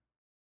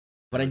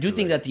 But I do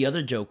think that the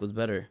other joke was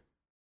better.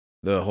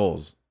 The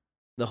holes.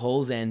 The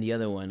holes and the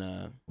other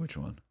one. Which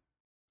one?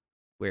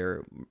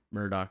 Where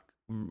Murdoch,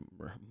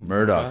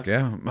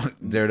 yeah.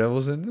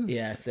 Daredevil's in this?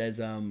 Yeah, says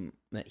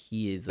that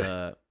he is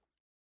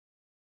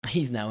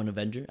he's now an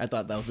Avenger. I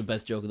thought that was the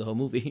best joke of the whole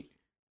movie.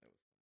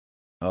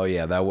 Oh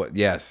yeah, that was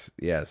yes.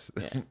 Yeah.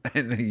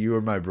 And you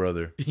were my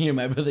brother. You're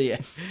my brother,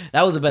 yeah.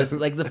 That was the best.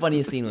 Like the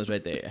funniest scene was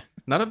right there. Yeah.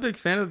 Not a big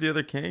fan of the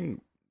other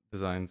Kang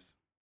designs.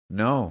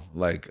 No,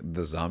 like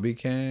the zombie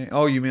Kang.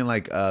 Oh, you mean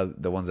like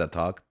the ones that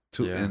talk?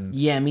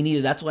 Yeah, me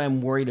neither. That's why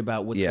I'm worried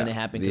about what's gonna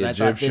happen. Because I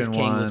thought this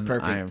Kang was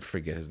perfect. I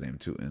forget his name.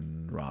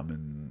 Tootin'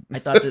 Ramen. I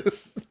thought that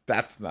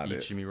that's not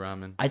Ichimi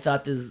Ramen. I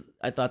thought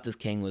this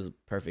Kang was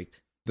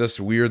perfect. This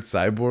weird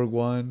cyborg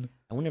one.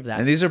 I wonder if that.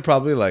 And these are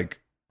probably like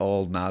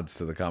all nods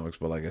to the comics,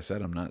 but like I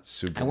said, I'm not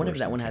super. I wonder if versed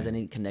that in one has Kang.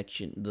 any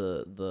connection.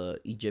 The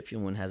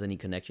Egyptian one has any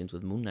connections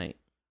with Moon Knight.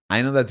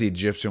 I know that the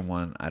Egyptian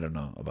one, I don't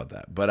know about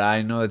that, but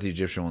I know that the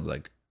Egyptian one's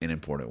like an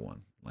important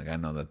one. Like I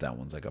know that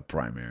one's like a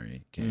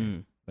primary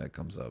Kang that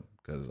comes up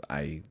because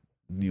I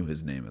knew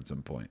his name at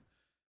some point.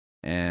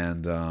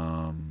 And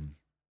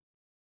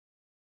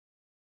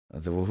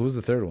who's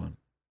the third one?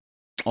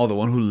 Oh, the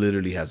one who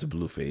literally has a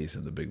blue face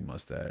and the big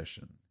mustache,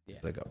 and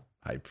he's like a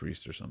high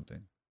priest or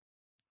something.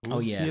 Who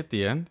was he at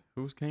the end?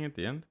 Who was King at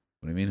the end?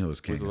 What do you mean? Who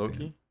was King? Was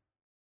Loki?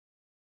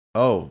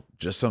 Oh,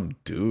 just some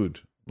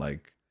dude.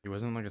 Like He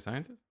wasn't like a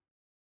scientist.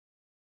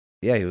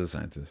 yeah, he was a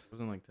scientist.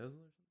 Wasn't like Tesla.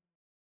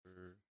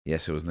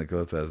 Yes, it was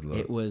Nikola Tesla.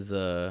 It was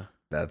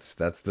That's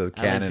the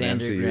canon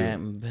Alexander MCU.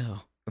 Graham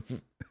Bell.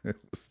 It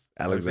was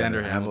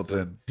Alexander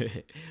Hamilton.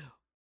 Hamilton.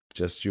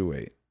 Just you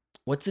wait.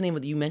 What's the name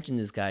of you mentioned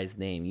this guy's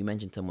name? You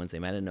mentioned someone's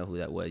name. I didn't know who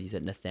that was. You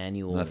said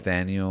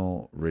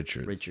Nathaniel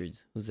Richards.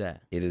 Richards. Who's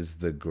that? It is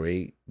the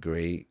great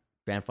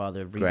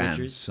Grandfather of Reed Richards.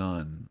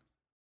 grandson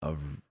of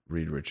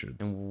Reed Richards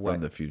And what?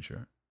 from the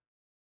future.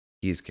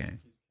 He's Kang.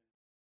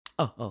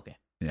 Oh, okay.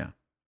 Yeah.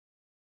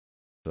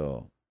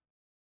 So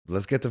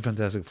let's get the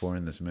Fantastic Four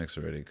in this mix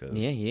already.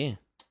 Yeah.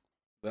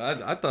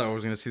 I thought I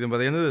was gonna see them by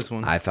the end of this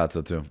one. I thought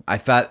so too. I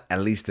thought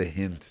at least a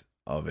hint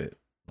of it.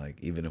 Like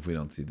even if we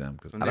don't see them,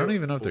 because I don't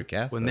even know if they're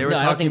cast. When they were No, I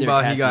don't talking think they're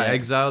about he cast got yet.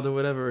 exiled or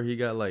whatever, or he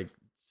got like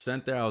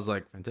sent there, I was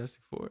like,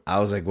 Fantastic Four. I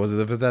was like, was it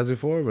the Fantastic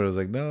Four? But it was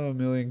like, no, a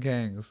million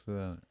Kangs.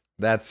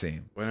 That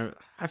scene. Whenever,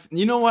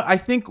 you know what? I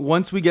think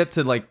once we get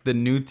to like the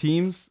new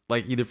teams,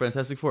 like either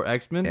Fantastic Four, or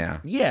X-Men,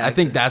 Yeah. I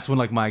think that's when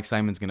like my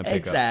excitement's gonna pick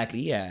up. exactly.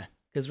 Yeah.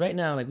 Because right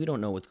now, like, we don't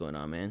know what's going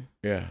on, man.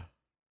 Yeah.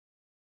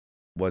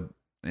 What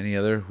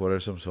are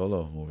some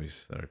solo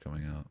movies that are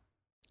coming out?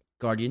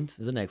 Guardians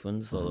is the next one,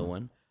 the solo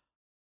one.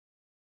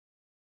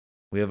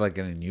 We have like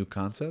any new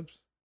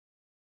concepts?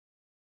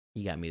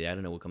 You got me there. I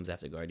don't know what comes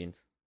after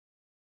Guardians.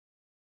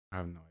 I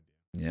have no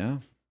idea. Yeah.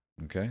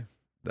 Okay.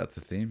 That's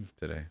the theme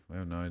today. We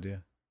have no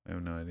idea.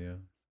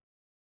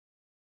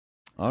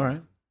 All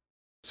right.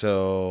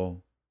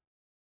 So,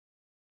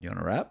 you want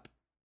to wrap?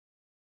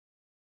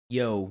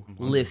 Yo, I'm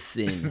hungry.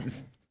 listen.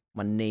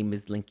 My name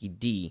is Linky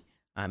D.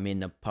 I'm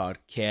in a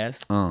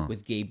podcast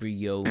with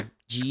Gabriel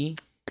G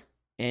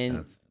and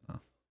That's,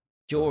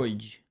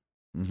 George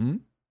mm-hmm.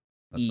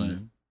 That's my E.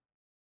 name.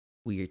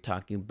 We are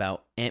talking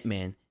about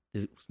Ant-Man,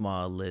 the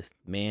smallest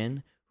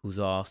man, who's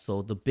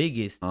also the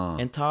biggest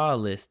and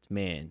tallest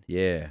man.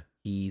 Yeah.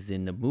 He's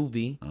in the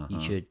movie.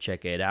 You should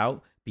check it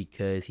out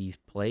because he's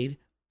played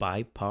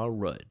by Paul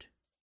Rudd.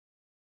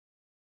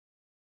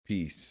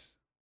 Peace.